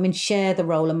men and women share the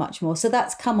role much more. So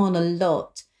that's come on a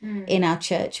lot in our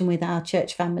church and with our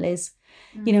church families.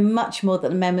 Much more that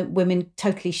the men and women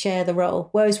totally share the role.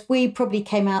 Whereas we probably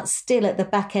came out still at the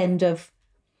back end of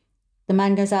the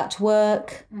man goes out to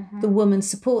work, the woman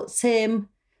supports him,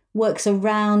 works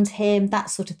around him, that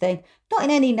sort of thing. Not in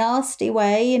any nasty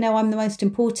way, I'm the most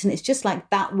important. It's just like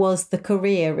that was the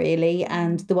career, really,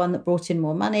 and the one that brought in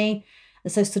more money.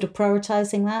 And so sort of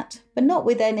prioritising that, but not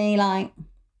with any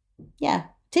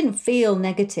didn't feel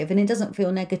negative, and it doesn't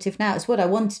feel negative now. It's what I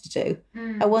wanted to do.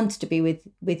 I wanted to be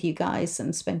with you guys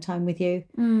and spend time with you.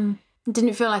 Didn't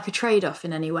it feel like a trade-off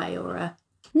in any way, or a...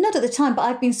 Not at the time, but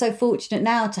I've been so fortunate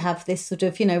now to have this sort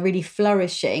of, really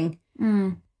flourishing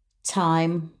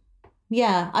time.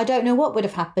 Yeah, I don't know what would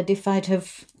have happened if I'd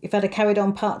have carried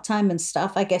on part-time and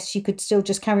stuff. I guess you could still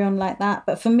just carry on like that.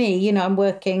 But for me, I'm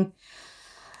working,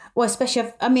 well,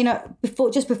 especially,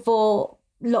 before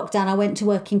lockdown, I went to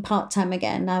working part-time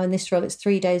again. Now in this role, it's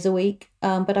 3 days a week,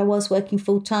 but I was working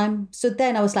full-time. So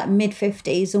then I was like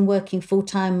mid-50s and working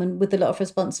full-time and with a lot of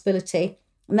responsibility.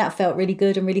 And that felt really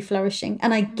good and really flourishing.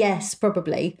 And I guess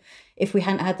probably if we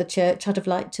hadn't had the church, I'd have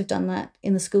liked to have done that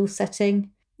in the school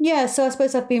setting. Yeah, so I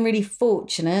suppose I've been really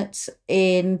fortunate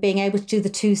in being able to do the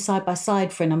two side by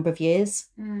side for a number of years,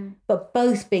 but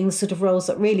both being the sort of roles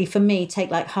that really, for me,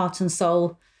 take like heart and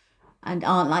soul and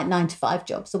aren't like 9-to-5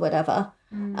 jobs or whatever.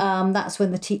 That's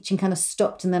when the teaching kind of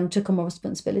stopped, and then took on more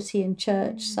responsibility in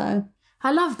church. So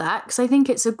I love that, because I think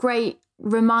it's a great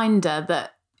reminder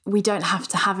that we don't have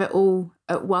to have it all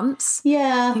at once.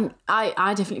 Yeah.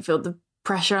 I definitely feel the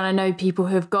pressure, and I know people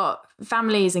who have got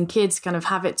families and kids kind of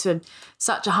have it to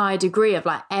such a high degree of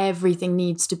like everything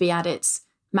needs to be at its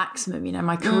maximum.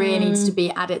 My career needs to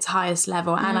be at its highest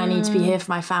level, and I need to be here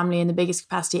for my family in the biggest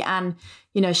capacity, and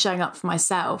showing up for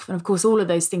myself. And of course all of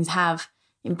those things have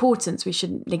importance. We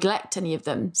shouldn't neglect any of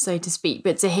them, so to speak.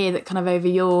 But to hear that kind of over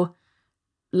your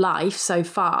life so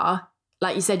far,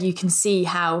 like you said, you can see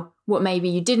how what maybe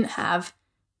you didn't have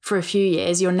for a few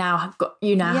years, you now have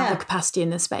the capacity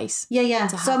in the space. Yeah.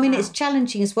 So it's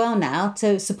challenging as well now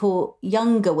to support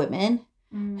younger women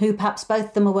who perhaps both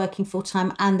of them are working full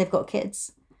time and they've got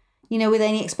kids. With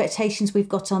any expectations we've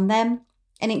got on them,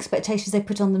 any expectations they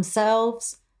put on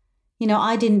themselves.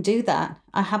 I didn't do that.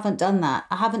 I haven't done that.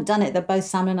 I haven't done it that both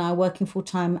Sam and I are working full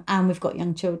time and we've got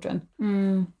young children.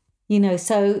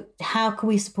 So how can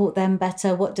we support them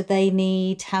better? What do they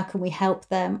need? How can we help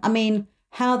them?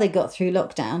 How they got through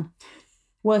lockdown,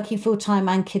 working full time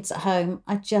and kids at home,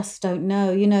 I just don't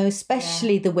know,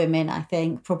 especially the women, I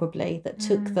think, probably that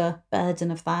took the burden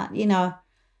of that,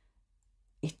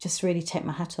 it just really take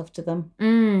my hat off to them.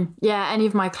 Yeah, any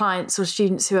of my clients or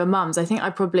students who are mums, I think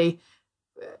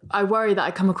I worry that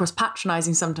I come across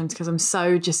patronising sometimes because I'm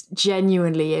so just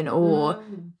genuinely in awe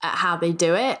at how they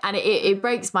do it. And it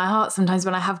breaks my heart sometimes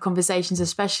when I have conversations,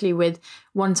 especially with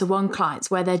one-to-one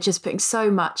clients, where they're just putting so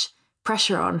much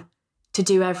pressure on to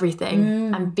do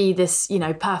everything and be this,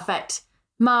 perfect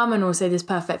mum and also this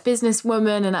perfect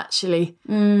businesswoman. And actually,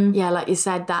 like you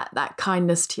said, that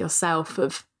kindness to yourself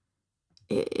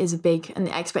is a big, and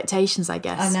the expectations, I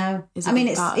guess. I know.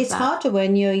 It's harder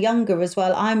when you're younger as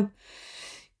well.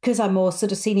 Because I'm more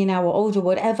sort of senior now or older,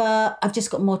 whatever, I've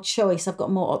just got more choice. I've got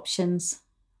more options.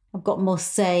 I've got more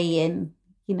say in,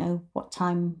 what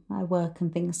time I work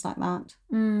and things like that.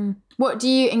 What do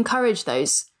you encourage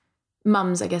those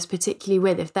mums, I guess, particularly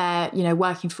with, if they're,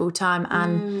 working full time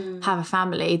and have a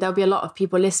family? There'll be a lot of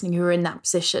people listening who are in that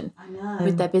position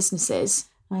with their businesses.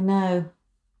 I know.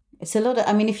 It's a lot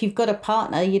of, if you've got a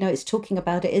partner, it's talking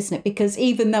about it, isn't it? Because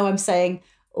even though I'm saying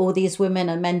all these women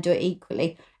and men do it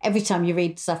equally, every time you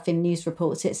read stuff in news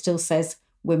reports, it still says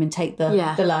women take the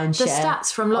lion's share. The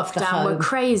stats from lockdown were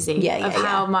crazy of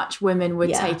how much women were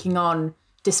taking on,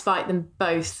 despite them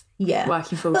both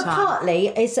working full time. But partly,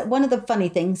 it's one of the funny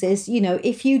things is,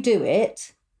 if you do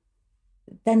it,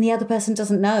 then the other person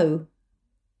doesn't know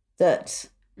that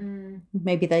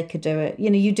maybe they could do it.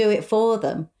 You do it for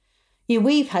them.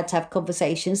 We've had to have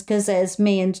conversations because there's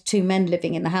me and 2 men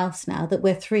living in the house now, that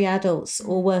we're 3 adults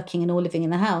all working and all living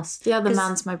in the house. The other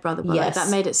man's my brother, by the way. That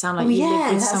made it sound like you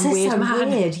live with some weird man.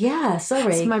 Weird. Yeah,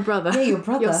 sorry. It's my brother. Yeah, your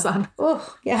brother. Your son.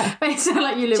 Oh, yeah. It sounded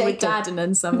like you live with Dad and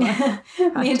then someone.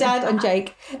 Me and Dad and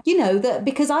Jake. That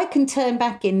because I can turn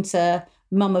back into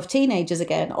mum of teenagers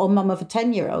again, or mum of a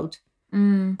 10-year-old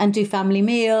and do family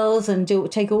meals and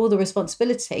take all the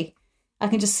responsibility. I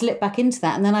can just slip back into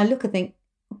that. And then I look and think,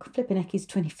 flipping heck, he's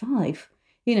 25.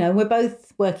 We're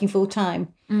both working full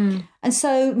time. And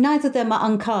so neither of them are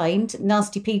unkind,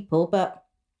 nasty people, but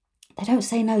they don't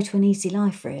say no to an easy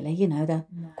life, really. They're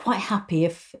quite happy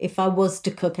if I was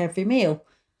to cook every meal.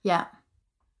 Yeah.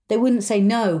 They wouldn't say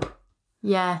no.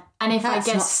 Yeah. And if That's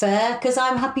not fair, because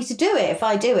I'm happy to do it if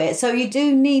I do it. So you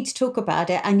do need to talk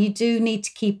about it, and you do need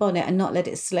to keep on it and not let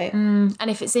it slip. And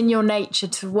if it's in your nature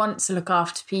to want to look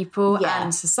after people,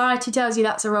 and society tells you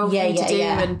that's a role for you to do,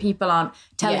 and people aren't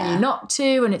telling you not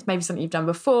to, and it's maybe something you've done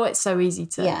before, it's so easy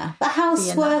to... Yeah, but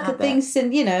housework and things,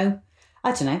 and,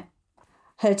 I don't know.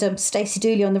 heard Stacey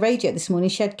Dooley on the radio this morning.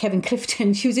 She had Kevin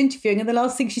Clifton. She was interviewing, and the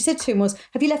last thing she said to him was,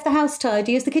 "Have you left the house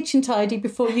tidy? Is the kitchen tidy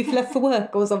before you've left for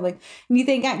work?" or something. And you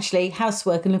think, actually,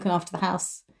 housework and looking after the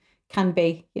house can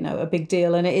be, a big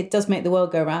deal, and it does make the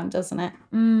world go round, doesn't it?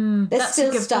 There's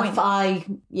still stuff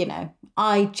point.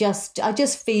 I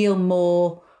just feel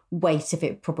more weight of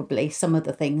it, probably, some of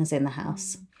the things in the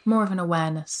house. More of an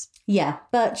awareness. Yeah,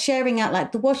 but sharing out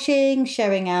like the washing,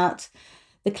 sharing out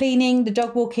the cleaning, the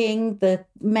dog walking, the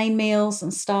main meals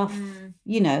and stuff,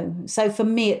 So for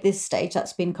me at this stage,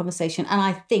 that's been conversation. And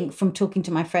I think from talking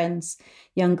to my friends,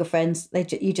 younger friends,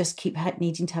 you just keep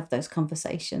needing to have those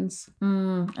conversations.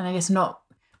 And I guess not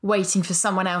waiting for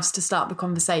someone else to start the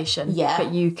conversation. Yeah.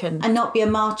 But you can. And not be a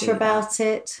martyr about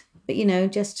it. But,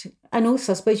 and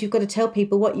also I suppose you've got to tell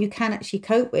people what you can actually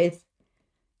cope with.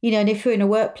 And if you're in a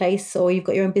workplace or you've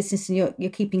got your own business and you're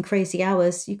keeping crazy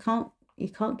hours, you can't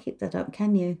keep that up,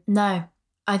 can you? No.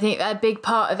 I think a big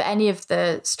part of any of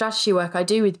the strategy work I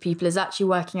do with people is actually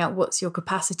working out what's your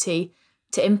capacity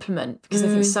to implement. Because I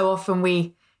think so often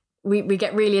we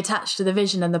get really attached to the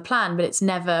vision and the plan, but it's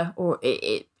never, or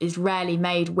it is rarely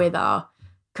made with our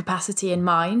capacity in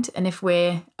mind. And if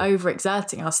we're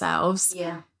overexerting ourselves,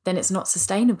 then it's not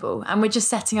sustainable. And we're just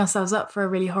setting ourselves up for a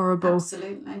really horrible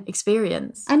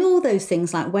experience. And all those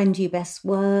things like, when do you best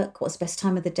work? What's the best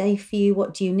time of the day for you?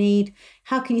 What do you need?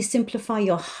 How can you simplify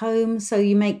your home so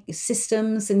you make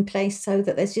systems in place so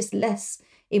that there's just less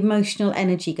emotional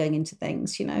energy going into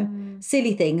things,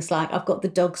 Silly things like, I've got the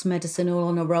dog's medicine all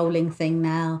on a rolling thing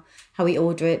now, how we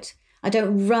order it. I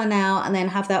don't run out and then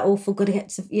have that awful, got to get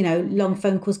to, long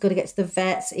phone calls, got to get to the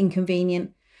vets,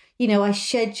 inconvenient. I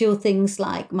schedule things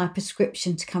like my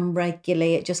prescription to come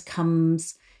regularly. It just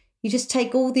comes. You just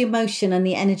take all the emotion and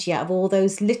the energy out of all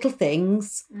those little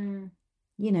things.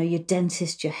 Your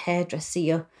dentist, your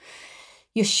hairdresser,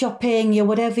 your shopping, your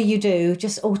whatever you do,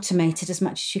 just automate it as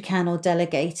much as you can or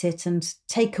delegate it and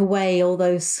take away all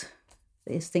those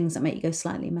things that make you go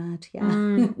slightly mad.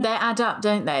 They add up,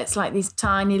 don't they? It's like these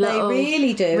tiny little they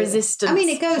really do resistance I mean,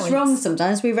 it goes points. wrong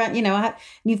sometimes. We ran,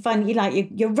 you find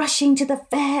you're rushing to the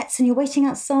vets and you're waiting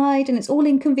outside and it's all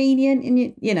inconvenient,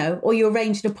 and or you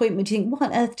arrange an appointment, you think, what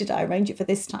on earth did I arrange it for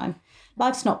this time?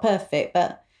 Life's not perfect,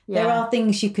 but there are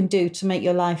things you can do to make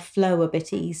your life flow a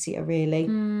bit easier, really.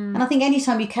 And I think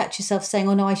anytime you catch yourself saying,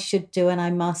 oh no, I should do and I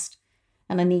must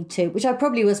and I need to, which I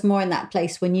probably was more in that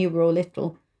place when you were all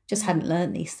little, just hadn't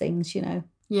learned these things,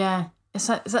 Yeah, it's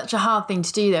such a hard thing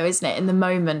to do though, isn't it, in the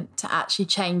moment, to actually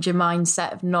change your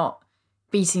mindset of not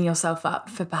beating yourself up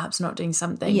for perhaps not doing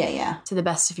something to the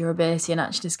best of your ability and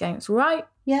actually just going, it's all right.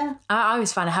 Yeah. I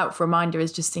always find a helpful reminder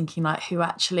is just thinking like,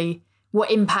 what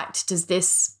impact does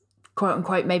this quote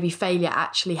unquote maybe failure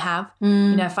actually have?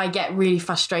 If I get really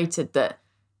frustrated that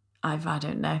I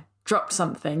don't know, dropped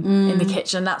something in the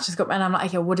kitchen and that's just got, and I'm like,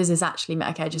 okay, what does this actually mean?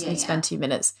 Okay, I just need to spend 2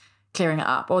 minutes clearing it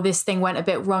up. Or this thing went a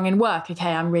bit wrong in work.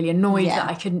 Okay, I'm really annoyed that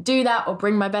I couldn't do that or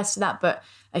bring my best to that. But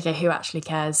okay, who actually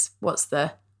cares? What's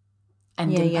the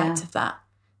end impact of that?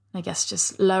 I guess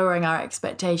just lowering our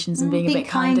expectations and being a bit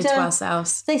kinder to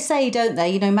ourselves. They say, don't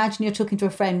they? Imagine you're talking to a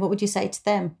friend. What would you say to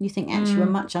them? You think actually we're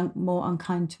much more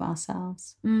unkind to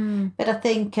ourselves. But I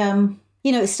think,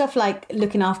 it's stuff like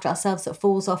looking after ourselves that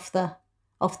falls off the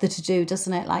to-do,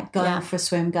 doesn't it? Like going for a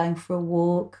swim, going for a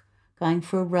walk, going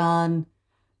for a run,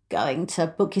 going to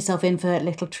book yourself in for a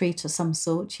little treat of some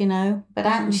sort, But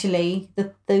actually,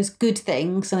 those good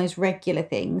things and those regular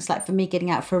things, like for me,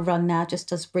 getting out for a run now just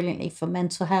does brilliantly for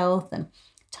mental health and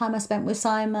time I spent with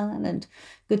Simon and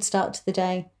good start to the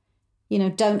day.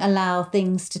 Don't allow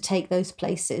things to take those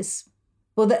places.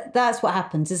 Well, that's what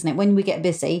happens, isn't it? When we get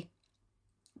busy,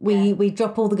 we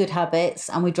drop all the good habits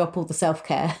and we drop all the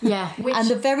self-care. Yeah. And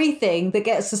the very thing that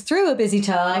gets us through a busy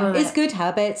time is good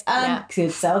habits and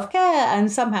good self-care.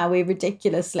 And somehow we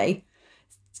ridiculously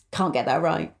can't get that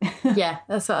right. Yeah,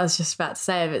 that's what I was just about to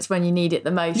say. If it's when you need it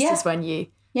the most is when you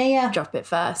drop it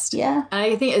first. Yeah. And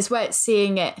I think it's where it's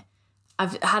seeing it.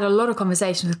 I've had a lot of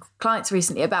conversations with clients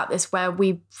recently about this, where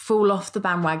we fall off the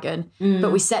bandwagon,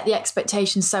 but we set the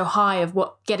expectations so high of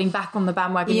what getting back on the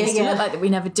bandwagon needs to look like that we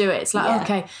never do it. It's like,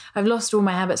 okay, I've lost all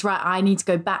my habits. Right, I need to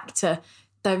go back to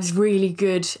those really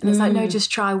good. And it's like, no,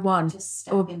 just try one,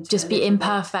 or just be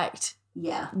imperfect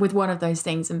with one of those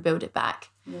things and build it back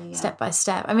step by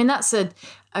step. I mean, that's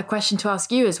a question to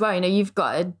ask you as well. You've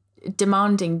got a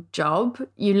demanding job,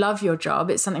 you love your job.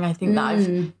 It's something I think that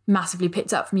I've massively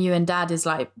picked up from you and Dad, is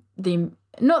like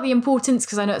not the importance,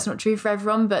 because I know it's not true for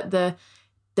everyone, but the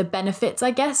benefits, I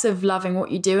guess, of loving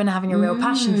what you do and having a real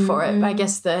passion for it. But I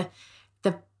guess the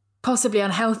possibly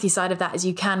unhealthy side of that is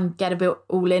you can get a bit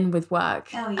all in with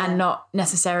work and not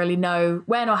necessarily know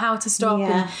when or how to stop.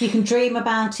 Yeah, you can dream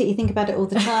about it. You think about it all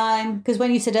the time. Because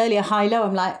when you said earlier high-low,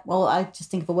 I'm like, well, I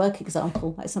just think of a work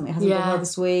example, like something hasn't gone well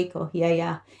this week, or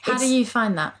How do you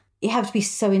find that? You have to be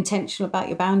so intentional about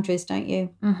your boundaries, don't you?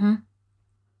 Mm-hmm.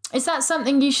 Is that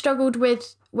something you struggled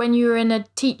with when you were in a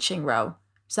teaching role?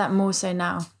 Is that more so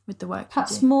now with the work?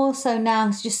 Perhaps more so now.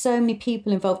 There's just so many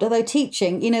people involved. Although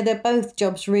teaching, they're both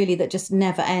jobs really that just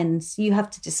never ends. You have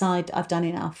to decide, I've done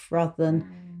enough, rather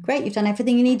than, great, you've done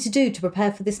everything you need to do to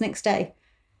prepare for this next day.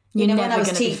 When I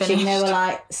was teaching, there were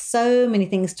like so many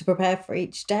things to prepare for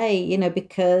each day,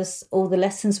 because all the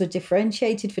lessons were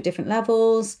differentiated for different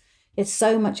levels. There's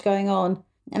so much going on.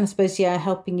 And I suppose,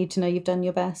 helping you to know you've done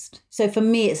your best. So for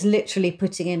me, it's literally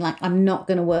putting in, like, I'm not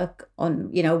going to work on,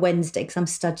 Wednesday because I'm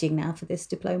studying now for this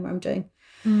diploma I'm doing.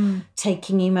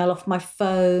 Taking email off my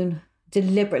phone,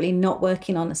 deliberately not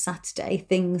working on a Saturday,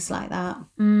 things like that.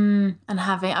 And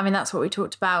that's what we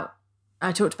talked about.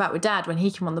 I talked about with Dad when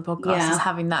he came on the podcast, is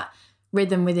having that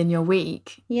rhythm within your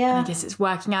week. Yeah. And I guess it's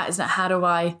working out, isn't it? How do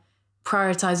I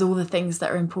prioritise all the things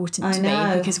that are important to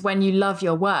me? Because when you love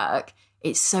your work,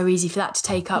 it's so easy for that to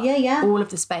take up all of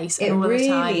the space and all of the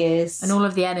time and all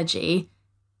of the energy.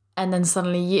 And then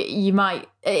suddenly you might,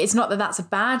 it's not that that's a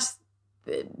bad,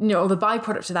 or the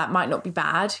byproduct of that might not be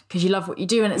bad because you love what you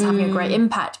do and it's having a great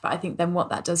impact. But I think then what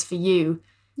that does for you,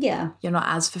 you're not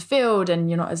as fulfilled and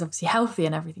you're not as obviously healthy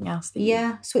and everything else.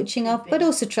 Switching off, but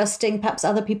also trusting perhaps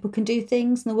other people can do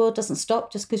things and the world doesn't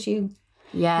stop just because you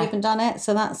haven't done it.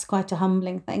 So that's quite a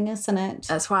humbling thing, isn't it?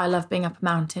 That's why I love being up a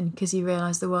mountain, because you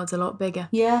realise the world's a lot bigger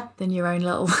than your own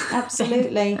little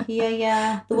Absolutely.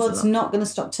 The world's not going to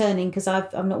stop turning because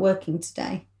I'm not working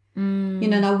today.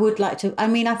 And I would like to,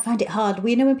 I find it hard.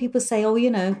 When people say,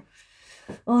 no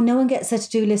one gets their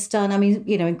to-do list done.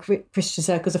 In Christian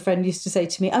circles, a friend used to say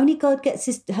to me, only God gets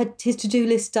his to-do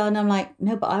list done. I'm like,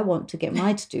 no, but I want to get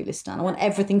my to-do list done. I want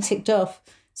everything ticked off.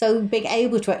 So being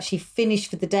able to actually finish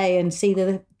for the day and see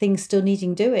the things still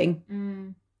needing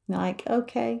doing. Like,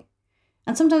 okay.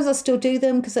 And sometimes I still do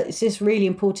them because it's just really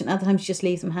important. Other times you just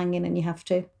leave them hanging and you have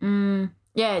to.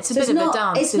 Yeah, it's a bit of a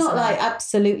dance. It's not like,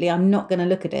 absolutely, I'm not going to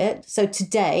look at it. So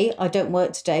today, I don't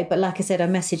work today. But like I said, a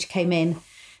message came in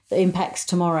that impacts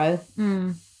tomorrow.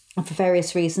 And for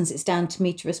various reasons, it's down to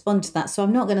me to respond to that. So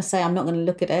I'm not going to say I'm not going to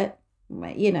look at it.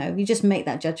 You just make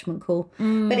that judgment call.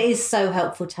 But it is so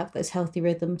helpful to have those healthy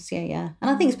rhythms. And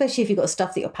I think especially if you've got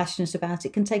stuff that you're passionate about,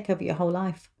 it can take over your whole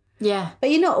life. But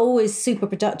you're not always super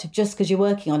productive just because you're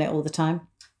working on it all the time.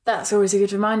 That's always a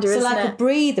good reminder, isn't it? So like a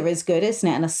breather is good, isn't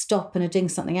it? And a stop and a doing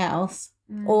something else.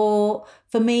 Or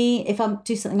for me, if I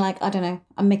do something like, I don't know,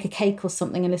 I make a cake or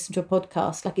something and listen to a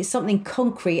podcast, like it's something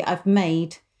concrete I've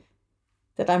made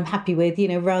that I'm happy with,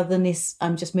 rather than this,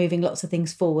 I'm just moving lots of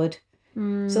things forward.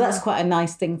 So that's quite a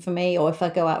nice thing for me. Or if I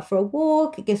go out for a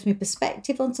walk, it gives me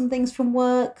perspective on some things from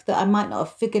work that I might not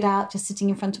have figured out just sitting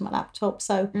in front of my laptop.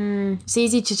 So it's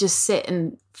easy to just sit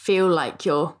and feel like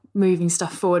you're moving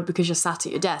stuff forward because you're sat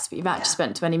at your desk, but you've actually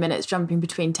spent 20 minutes jumping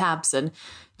between tabs and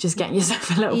just getting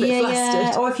yourself a little bit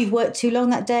flustered. Or if you've worked too long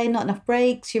that day, not enough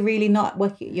breaks, you're really not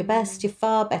working at your best, you're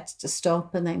far better to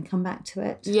stop and then come back to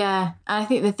it. And I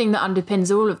think the thing that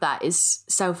underpins all of that is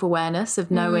self-awareness of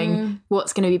knowing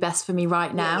what's going to be best for me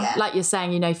right now. Like you're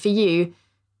saying, for you,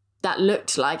 that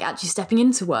looked like actually stepping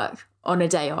into work on a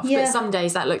day off. But some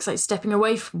days that looks like stepping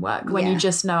away from work when you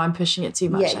just know I'm pushing it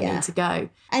too much, I need to go.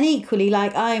 And equally,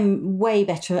 like I'm way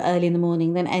better early in the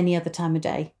morning than any other time of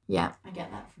day. Yeah, I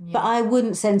get that from you. But I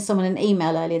wouldn't send someone an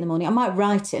email early in the morning. I might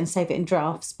write it and save it in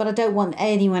drafts, but I don't want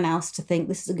anyone else to think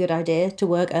this is a good idea to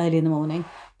work early in the morning.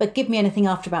 But give me anything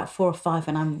after about 4 or 5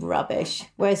 and I'm rubbish.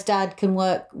 Whereas Dad can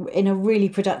work in a really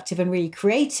productive and really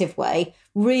creative way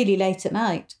really late at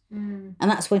night. And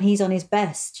that's when he's on his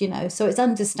best, So it's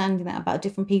understanding that about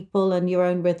different people and your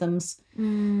own rhythms.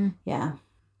 Yeah.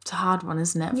 It's a hard one,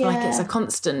 isn't it? I feel like it's a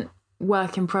constant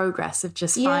work in progress of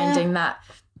just finding that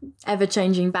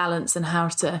ever-changing balance and how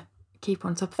to keep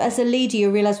on top of it. As a leader,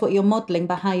 you realise what you're modelling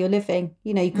by how you're living.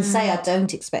 You can say, I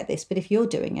don't expect this, but if you're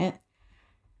doing it,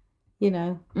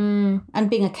 and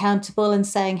being accountable and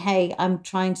saying, hey, I'm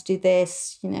trying to do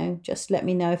this, just let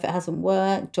me know if it hasn't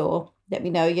worked, or let me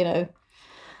know,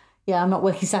 I'm not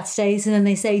working Saturdays. And then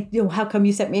they say, how come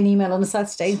you sent me an email on a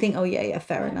Saturday? And think,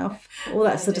 fair enough. All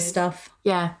that sort of stuff.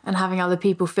 Yeah, and having other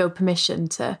people feel permission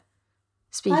to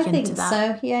speak into that. I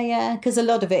think so, yeah. Because a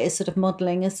lot of it is sort of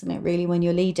modelling, isn't it, really, when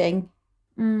you're leading?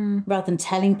 Rather than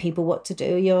telling people what to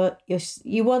do,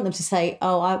 you want them to say,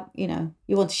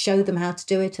 you want to show them how to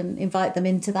do it and invite them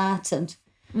into that. And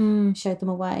showed them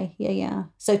a way. Yeah.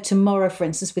 So tomorrow, for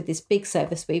instance, with this big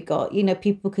service we've got,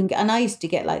 people can get, and I used to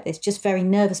get like this, just very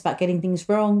nervous about getting things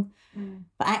wrong,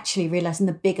 but actually realising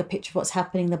the bigger picture of what's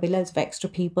happening, there'll be loads of extra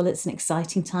people. It's an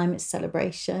exciting time. It's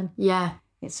celebration. Yeah.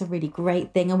 It's a really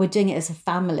great thing. And we're doing it as a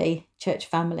family, church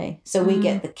family. So we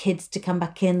get the kids to come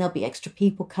back in. There'll be extra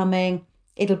people coming.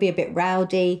 It'll be a bit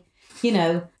rowdy,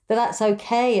 but that's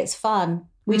okay. It's fun.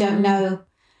 We don't know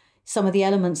some of the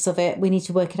elements of it. We need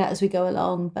to work it out as we go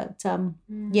along. But so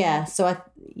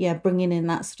bringing in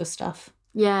that sort of stuff.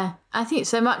 Yeah. I think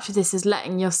so much of this is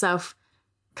letting yourself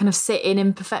kind of sit in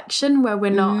imperfection, where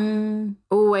we're not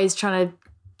always trying to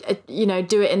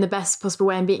do it in the best possible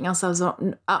way and beating ourselves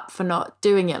up for not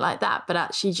doing it like that, but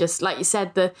actually just, like you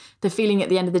said, the feeling at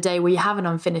the end of the day where you have an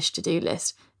unfinished to-do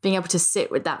list, being able to sit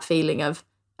with that feeling of,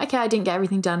 okay, I didn't get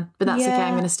everything done, but that's okay,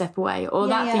 I'm going to step away, or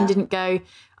that thing didn't go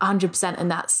 100% and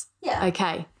that's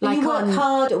okay. Like, you work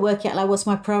hard at working out, like, what's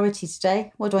my priority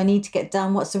today? What do I need to get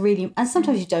done? What's the really... And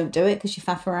sometimes you don't do it because you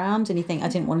faff around and you think, I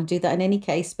didn't want to do that in any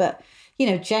case, but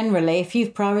generally, if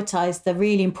you've prioritised the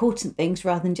really important things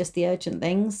rather than just the urgent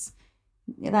things,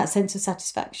 that sense of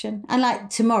satisfaction. And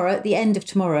like tomorrow, at the end of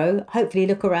tomorrow, hopefully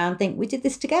look around, think, we did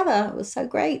this together. It was so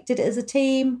great. Did it as a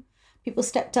team. People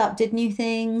stepped up, did new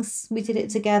things. We did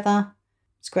it together.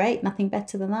 It's great. Nothing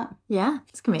better than that. Yeah,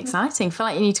 it's going to be exciting. I feel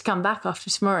like you need to come back after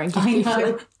tomorrow and give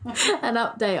people an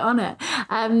update on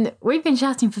it. We've been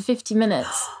chatting for 50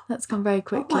 minutes. That's gone very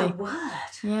quickly. Oh, my word.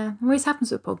 Yeah, it always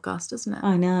happens with a podcast, doesn't it?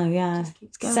 I know, yeah. Just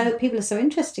keeps going. So people are so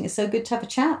interesting. It's so good to have a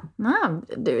chat. No,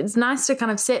 it's nice to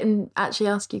kind of sit and actually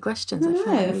ask you questions. I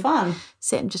know, fun.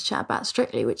 Sit and just chat about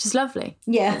Strictly, which is lovely.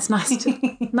 Yeah. It's nice to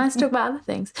talk about other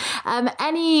things.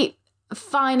 Any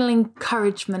final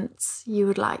encouragements you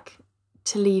would like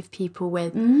to leave people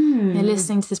with?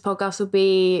 Listening to this podcast will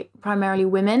be primarily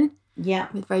women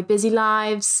with very busy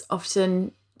lives,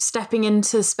 often stepping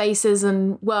into spaces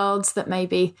and worlds that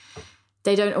maybe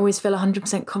they don't always feel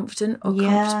 100% confident or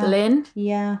comfortable in.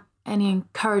 Any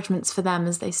encouragements for them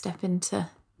as they step into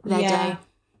their day?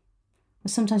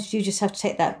 Sometimes you just have to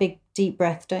take that big deep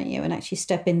breath, don't you, and actually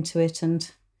step into it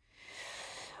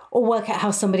or work out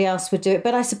how somebody else would do it.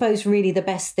 But I suppose really the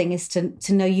best thing is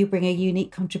to know you bring a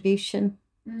unique contribution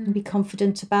and be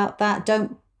confident about that.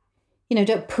 Don't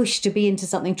push to be into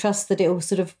something. Trust that it will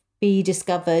sort of be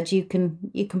discovered. You can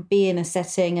be in a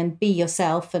setting and be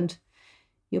yourself, and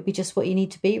you'll be just what you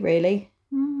need to be, really.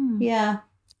 Yeah.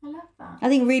 I love that. I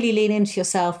think really lean into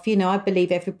yourself. I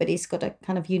believe everybody's got a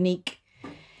kind of unique,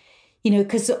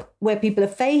 because we're people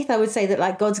of faith, I would say that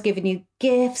like God's given you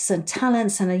gifts and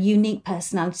talents and a unique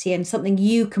personality and something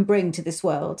you can bring to this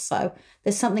world. So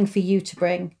there's something for you to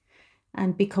bring,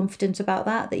 and be confident about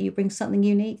that you bring something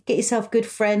unique. Get yourself good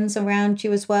friends around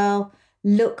you as well.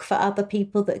 Look for other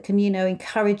people that can,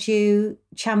 encourage you,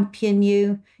 champion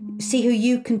you, see who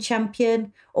you can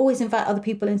champion. Always invite other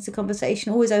people into the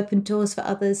conversation. Always open doors for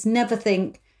others. Never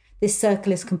think this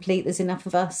circle is complete, there's enough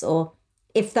of us, or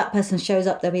if that person shows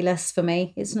up, there'll be less for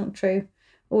me. It's not true.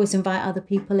 Always invite other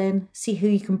people in. See who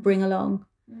you can bring along.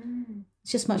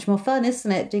 It's just much more fun,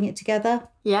 isn't it, doing it together?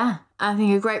 Yeah, I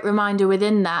think a great reminder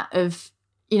within that of,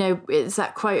 it's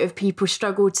that quote of people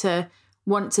struggle to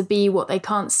want to be what they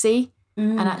can't see.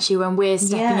 And actually when we're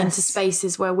stepping into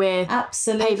spaces where we're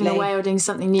paving the way or doing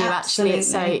something new, actually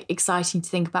it's so exciting to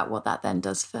think about what that then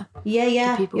does for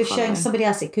the people You're following. showing somebody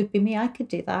else, it could be me, I could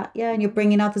do that. Yeah, and you're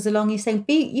bringing others along. You're saying,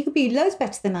 you could be loads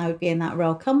better than I would be in that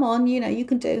role. Come on, you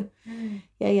can do.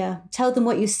 Yeah. Tell them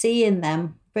what you see in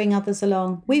them. Bring others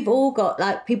along. We've all got,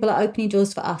 like, people are opening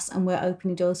doors for us and we're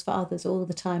opening doors for others all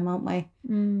the time, aren't we?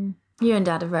 You and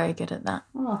Dad are very good at that.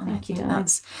 Oh, thank you, Dad.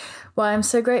 That's why I'm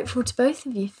so grateful to both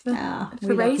of you for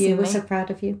raising me. We're so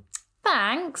proud of you.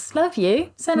 Thanks. Love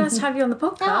you. So nice to have you on the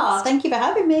podcast. Oh, thank you for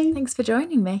having me. Thanks for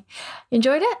joining me.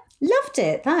 Enjoyed it? Loved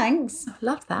it. Thanks.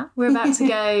 Loved that. We're about to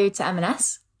go to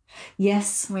M&S.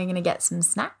 Yes. We're going to get some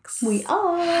snacks. We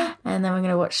are. And then we're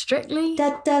going to watch Strictly.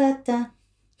 Da, da, da, da.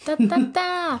 Da, da,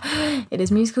 da. It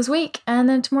is Musicals Week. And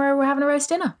then tomorrow we're having a roast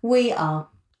dinner. We are.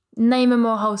 Name a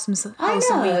more wholesome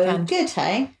weekend. Good,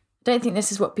 hey? I don't think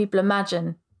this is what people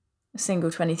imagine a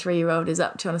single 23-year-old is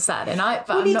up to on a Saturday night,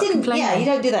 but I'm not complaining. Yeah, you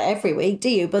don't do that every week, do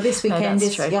you? But this weekend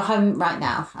you're home right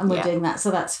now and we're doing that,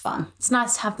 so that's fun. It's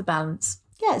nice to have the balance.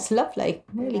 Yeah, it's lovely.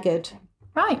 Really good.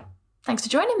 Right. Thanks for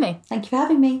joining me. Thank you for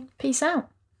having me. Peace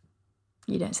out.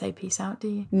 You don't say peace out, do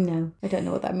you? No, I don't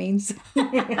know what that means.